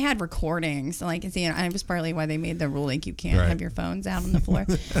 I mean, I had recordings. Like, I was partly why they made the rule like you can't have your phones out on the floor.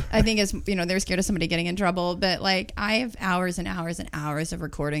 I think it's they're scared of somebody getting in trouble. But like, I have hours and hours and hours of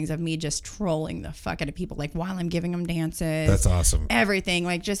recordings of me just trolling the fuck out of people. Like while I'm giving them dances. That's awesome. Everything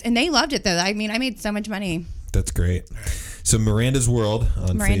and they loved it though. I mean, I made so much money. That's great. So Miranda's World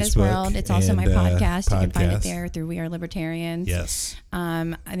on Miranda's Facebook. World. It's also my podcast. You can find it podcast. there through We Are Libertarians. Yes.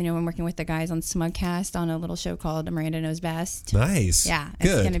 I'm working with the guys on Smugcast on a little show called Miranda Knows Best. Nice. Yeah,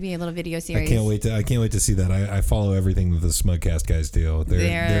 Good. it's going to be a little video series. I can't wait to see that. I follow everything that the Smugcast guys do.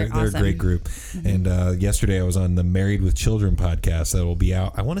 They're awesome. a great group. Mm-hmm. And yesterday I was on the Married with Children podcast that will be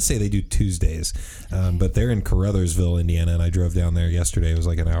out. I want to say they do Tuesdays, but they're in Caruthersville, Indiana, and I drove down there yesterday. It was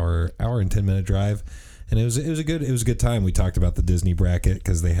like an hour and 10-minute drive. And it was a good time. We talked about the Disney bracket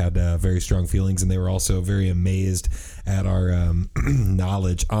because they had very strong feelings, and they were also very amazed at our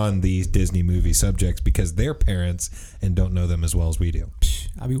knowledge on these Disney movie subjects because they're parents and don't know them as well as we do.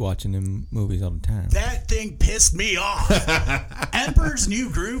 I be watching them movies all the time. That thing pissed me off. Emperor's New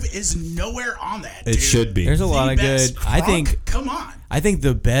Groove is nowhere on that. It should be. There's a lot of good. Come on. I think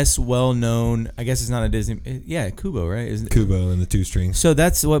the best well-known. I guess it's not a Disney. Yeah, Kubo, right? Kubo and the Two Strings. So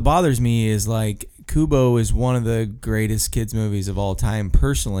that's what bothers me is like Kubo is one of the greatest kids movies of all time,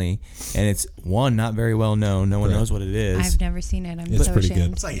 personally, and it's not very well known. No one knows what it is. I've never seen it. It's so pretty ashamed.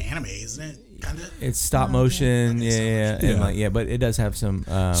 good. It's like anime, isn't it? Kinda. It's stop motion, Yeah. but it does have some.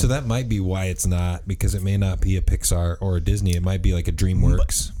 So that might be why it's not, because it may not be a Pixar or a Disney. It might be like a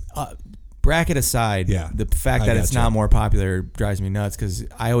DreamWorks. Bracket aside, the fact that it's not more popular drives me nuts because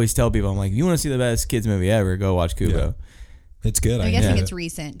I always tell people, I'm like, you want to see the best kids movie ever, go watch Kubo. Yeah. It's good. I'm guessing it's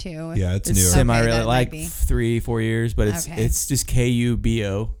recent too. Yeah, it's new. Semi-recent, like 3-4 years, but it's just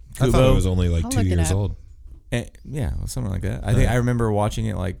Kubo. I thought it was only like I'll 2 look it years up. old. Yeah, something like that. I think I remember watching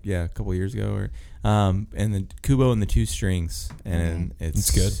it a couple years ago, and the Kubo and the Two Strings, and it's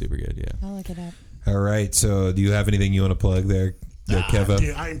good. super good. Yeah, I'll look it up. All right. So, do you have anything you want to plug there, Keva?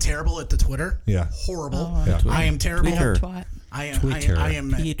 Dude, I am terrible at the Twitter. Yeah. Horrible. Yeah. I am terrible. Twitter. Twat. I am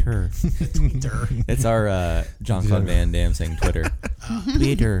Peter. Twitter. It's our Jean-Claude Van Damme saying Twitter.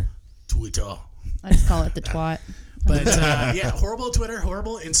 Peter. Twitter. I just call it the twat. But horrible Twitter,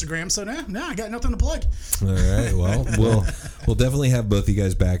 horrible Instagram. So no, I got nothing to plug. All right. Well, we'll definitely have both you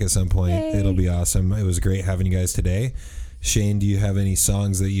guys back at some point. Yay. It'll be awesome. It was great having you guys today. Shane, do you have any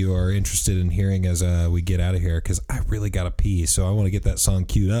songs that you are interested in hearing as we get out of here? Because I really got to pee, so I want to get that song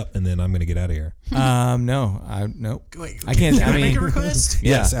queued up, and then I'm going to get out of here. Nope. Wait, I can't. Can I I make mean, a request?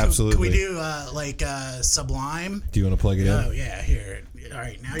 Yes, absolutely. Can we do Sublime? Do you want to plug it in? Oh yeah, here. All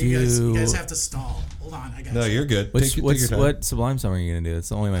right, now you guys have to stall. Hold on, I got No, you. you're good. Take your time. what? Sublime song are you gonna do?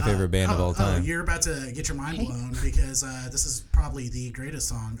 It's only my favorite band of all time. You're about to get your mind blown because this is probably the greatest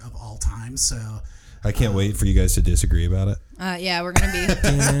song of all time. So I can't wait for you guys to disagree about it. Yeah, we're gonna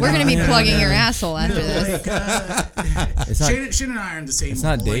be plugging your asshole after this. It's not. Shane and I are in the same. It's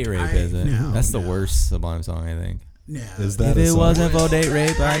not date rape, is it? No, That's the worst Sublime song, I think. No. Is that If a it song? wasn't for date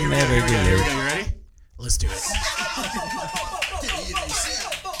rape, I'd never You get it. ready? Let's do it.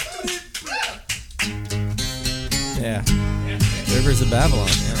 Yeah. Rivers of Babylon.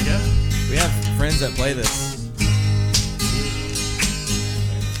 Yeah. There we go. We have friends that play this.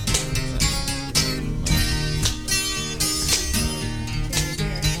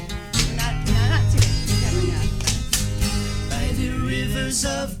 By the rivers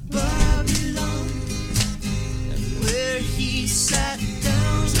of Babylon, where he sat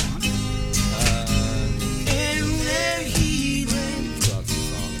down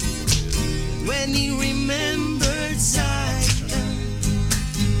when he remembered Zion.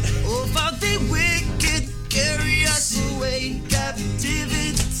 Oh, how the wicked carry us away,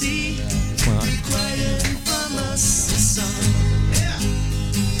 captivity, requiring from us a song.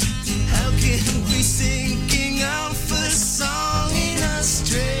 How can we sing King Alpha's song in a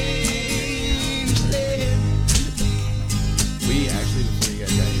strange land? We actually, before you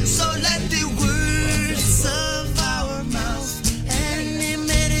guys got here, So let the words of our mouth and the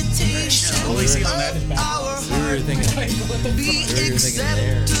meditation All we see on that is of our we were heart thinking, be were thinking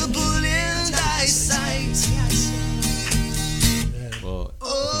there. acceptable in thy sight. well, if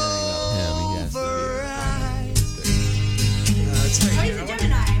you know anything about him, he has to be Override. That's right. Oh, he's a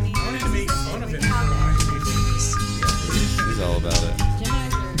Gemini. I mean, I wanted to make fun of him. He's all about it.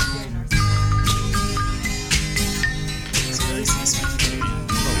 Geminis are very narcissistic. So this is my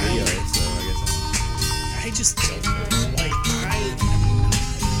favorite. I'm a Leo, so I guess I just don't know. Like,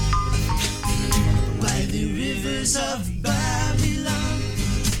 By the rivers of Babylon,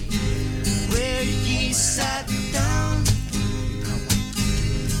 where he sat down,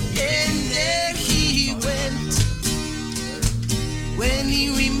 and there he went when he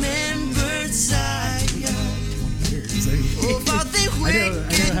remembered Zion. Oh, how the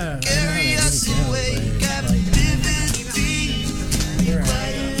wicked